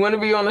 You want to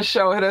be on the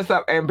show, hit us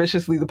up,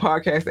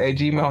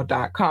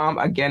 ambitiouslythepodcast@gmail.com.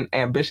 Again,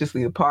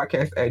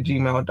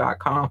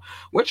 ambitiouslythepodcast@gmail.com.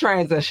 We're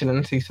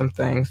transitioning to some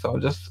things, so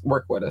just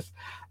work with us.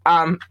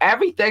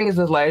 Everything is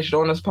alleged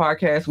on this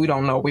podcast. We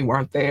don't know. We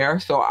weren't there.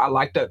 So I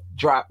like to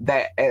drop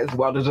that as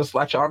well to just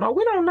let y'all know.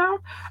 We don't know.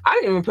 I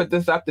didn't even put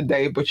this up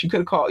today, but you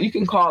can call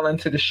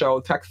into the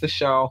show, text the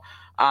show.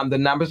 The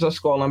numbers are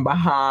scrolling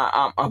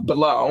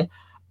below.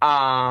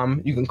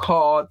 You can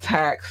call,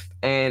 text,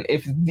 and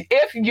if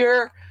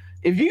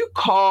you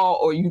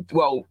call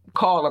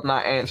call, I'm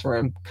not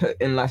answering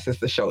unless it's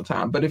the show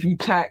time. But if you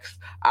text,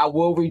 I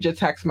will read your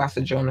text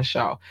message on the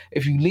show.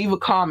 If you leave a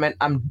comment,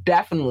 I'm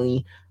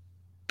definitely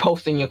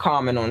posting your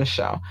comment on the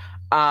show.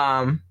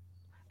 And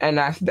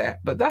that's that.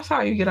 But that's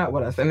how you get out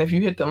with us. And if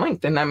you hit the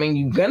link, then I mean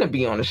you're gonna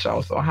be on the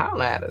show. So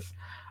holla at us.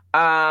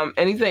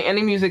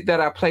 Any music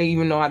that I play,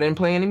 even though I didn't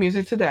play any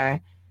music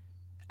today,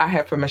 I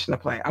have permission to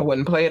play. I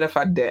wouldn't play it if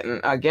I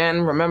didn't.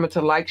 Again, remember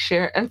to like,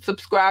 share, and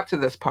subscribe to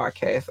this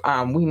podcast.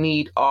 We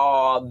need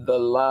all the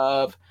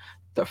love,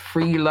 the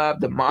free love,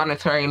 the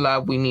monetary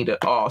love. We need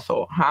it all.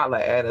 So holla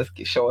at us,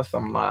 show us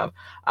some love.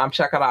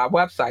 Check out our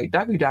website,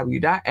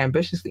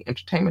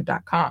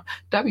 www.ambitiouslyentertainment.com.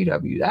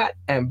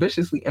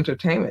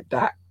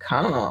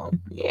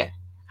 www.ambitiouslyentertainment.com. Yeah,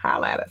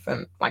 holla at us.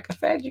 And like I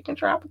said, you can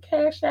drop a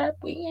Cash App.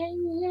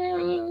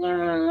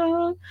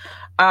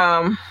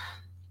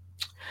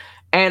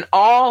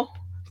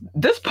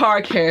 This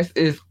podcast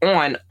is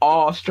on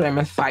all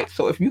streaming sites.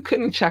 So if you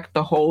couldn't check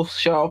the whole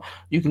show,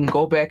 you can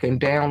go back and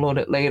download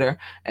it later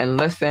and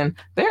listen.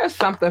 There's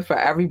something for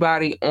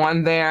everybody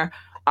on there.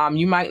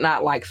 You might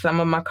not like some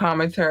of my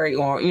commentary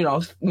or,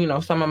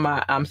 some of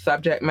my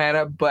subject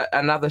matter, but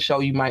another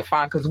show you might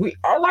find, because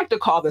I like to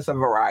call this a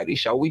variety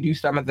show. We do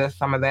some of this,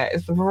 some of that.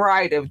 It's a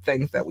variety of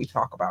things that we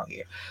talk about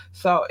here.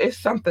 So it's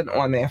something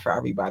on there for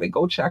everybody.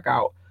 Go check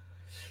out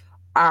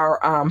our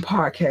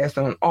podcast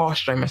on all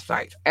streaming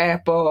sites: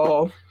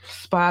 Apple,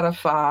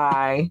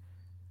 Spotify,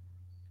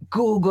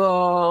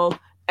 Google,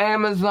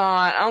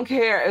 Amazon. I don't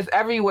care. It's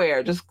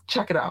everywhere. Just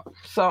check it out.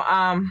 So,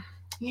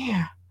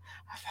 yeah.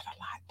 I said a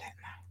lot,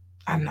 didn't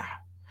I? I know.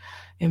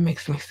 It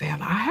makes me say a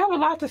lot. I have a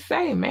lot to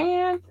say,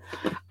 man.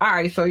 All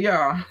right, so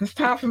y'all, it's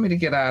time for me to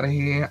get out of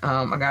here.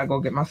 I gotta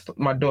go get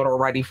my daughter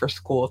ready for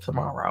school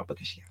tomorrow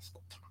because she has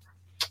school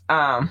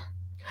tomorrow.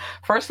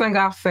 First thing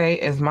I'll say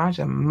is mind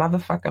your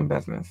motherfucking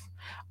business.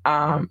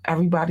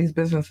 Everybody's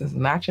business is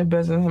not your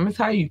business. Let me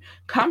tell you,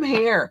 come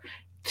here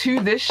to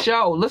this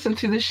show, listen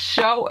to this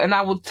show, and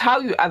I will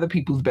tell you other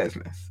people's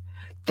business.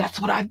 That's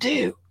what I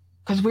do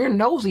because we're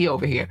nosy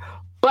over here.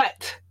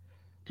 But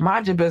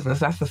mind your business.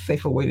 That's a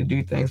safer way to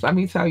do things. Let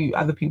me tell you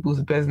other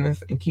people's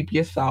business and keep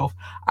yourself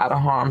out of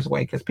harm's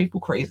way because people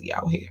crazy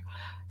out here.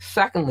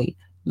 Secondly,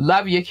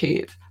 love your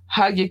kids,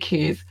 hug your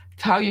kids,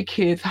 tell your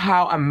kids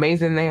how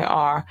amazing they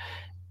are,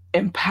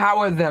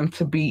 empower them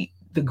to be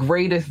the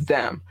greatest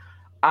them.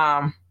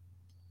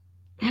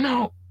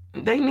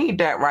 They need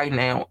that right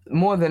now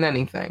more than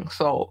anything.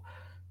 So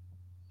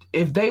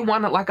if they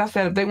want to, like I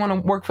said, if they want to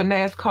work for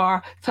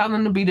NASCAR, tell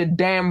them to be the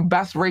damn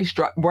best race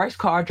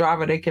car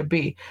driver they could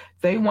be.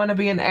 They want to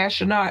be an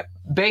astronaut,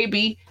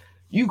 baby.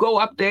 You go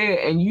up there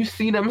and you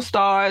see them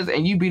stars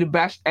and you be the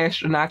best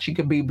astronaut you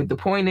could be. But the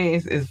point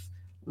is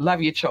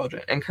love your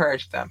children,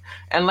 encourage them.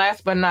 And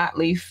last but not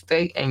least,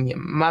 stay in your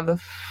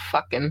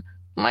motherfucking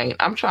lane.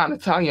 I'm trying to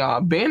tell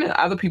y'all, being in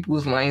other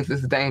people's lanes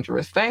is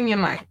dangerous. Stay in your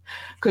lane.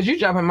 Because you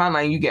jump in my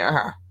lane, you get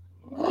her.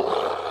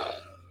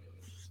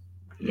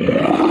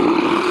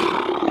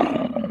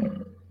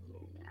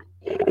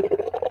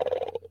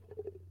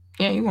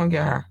 Yeah, you want to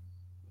get her.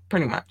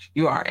 Pretty much.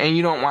 You are. And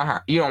you don't want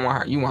her. You don't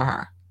want her. You want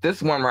her.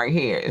 This one right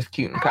here is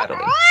cute and cuddly.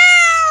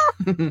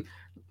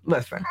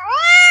 Listen.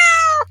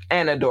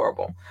 And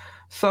adorable.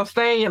 So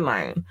stay in your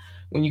lane.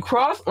 When you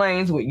cross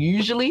lanes, what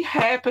usually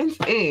happens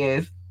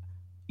is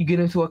you get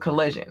into a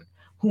collision.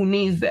 Who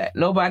needs that?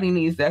 Nobody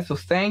needs that. So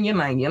stay in your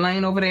lane. Your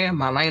lane over there,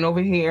 my lane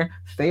over here.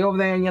 Stay over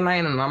there in your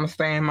lane, and I'm going to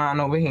stay in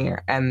mine over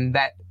here. And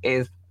that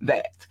is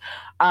that.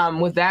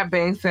 With that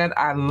being said,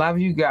 I love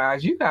you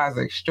guys. You guys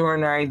are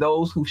extraordinary.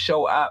 Those who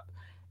show up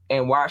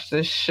and watch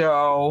this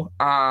show,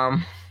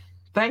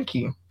 thank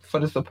you for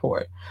the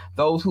support.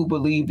 Those who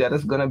believe that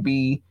it's going to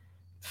be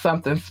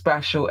something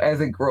special as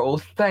it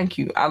grows, thank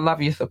you. I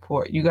love your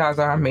support. You guys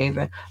are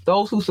amazing.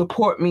 Those who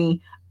support me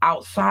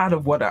outside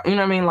of what you know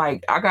what I mean?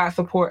 Like, I got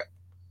support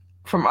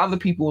from other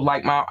people,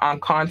 like my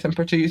content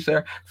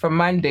producer for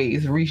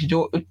Mondays, Reese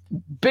Jordan.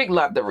 Big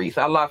love to Reese.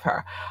 I love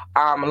her.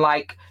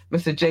 Like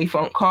Mr. J.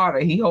 Funk Carter.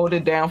 He hold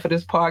it down for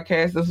this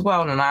podcast as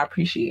well, and I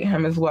appreciate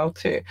him as well,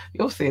 too.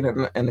 You'll see it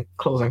in the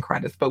closing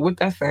credits. But with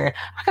that said,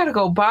 I got to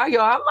go. Bye,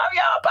 y'all. I love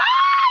y'all. Bye!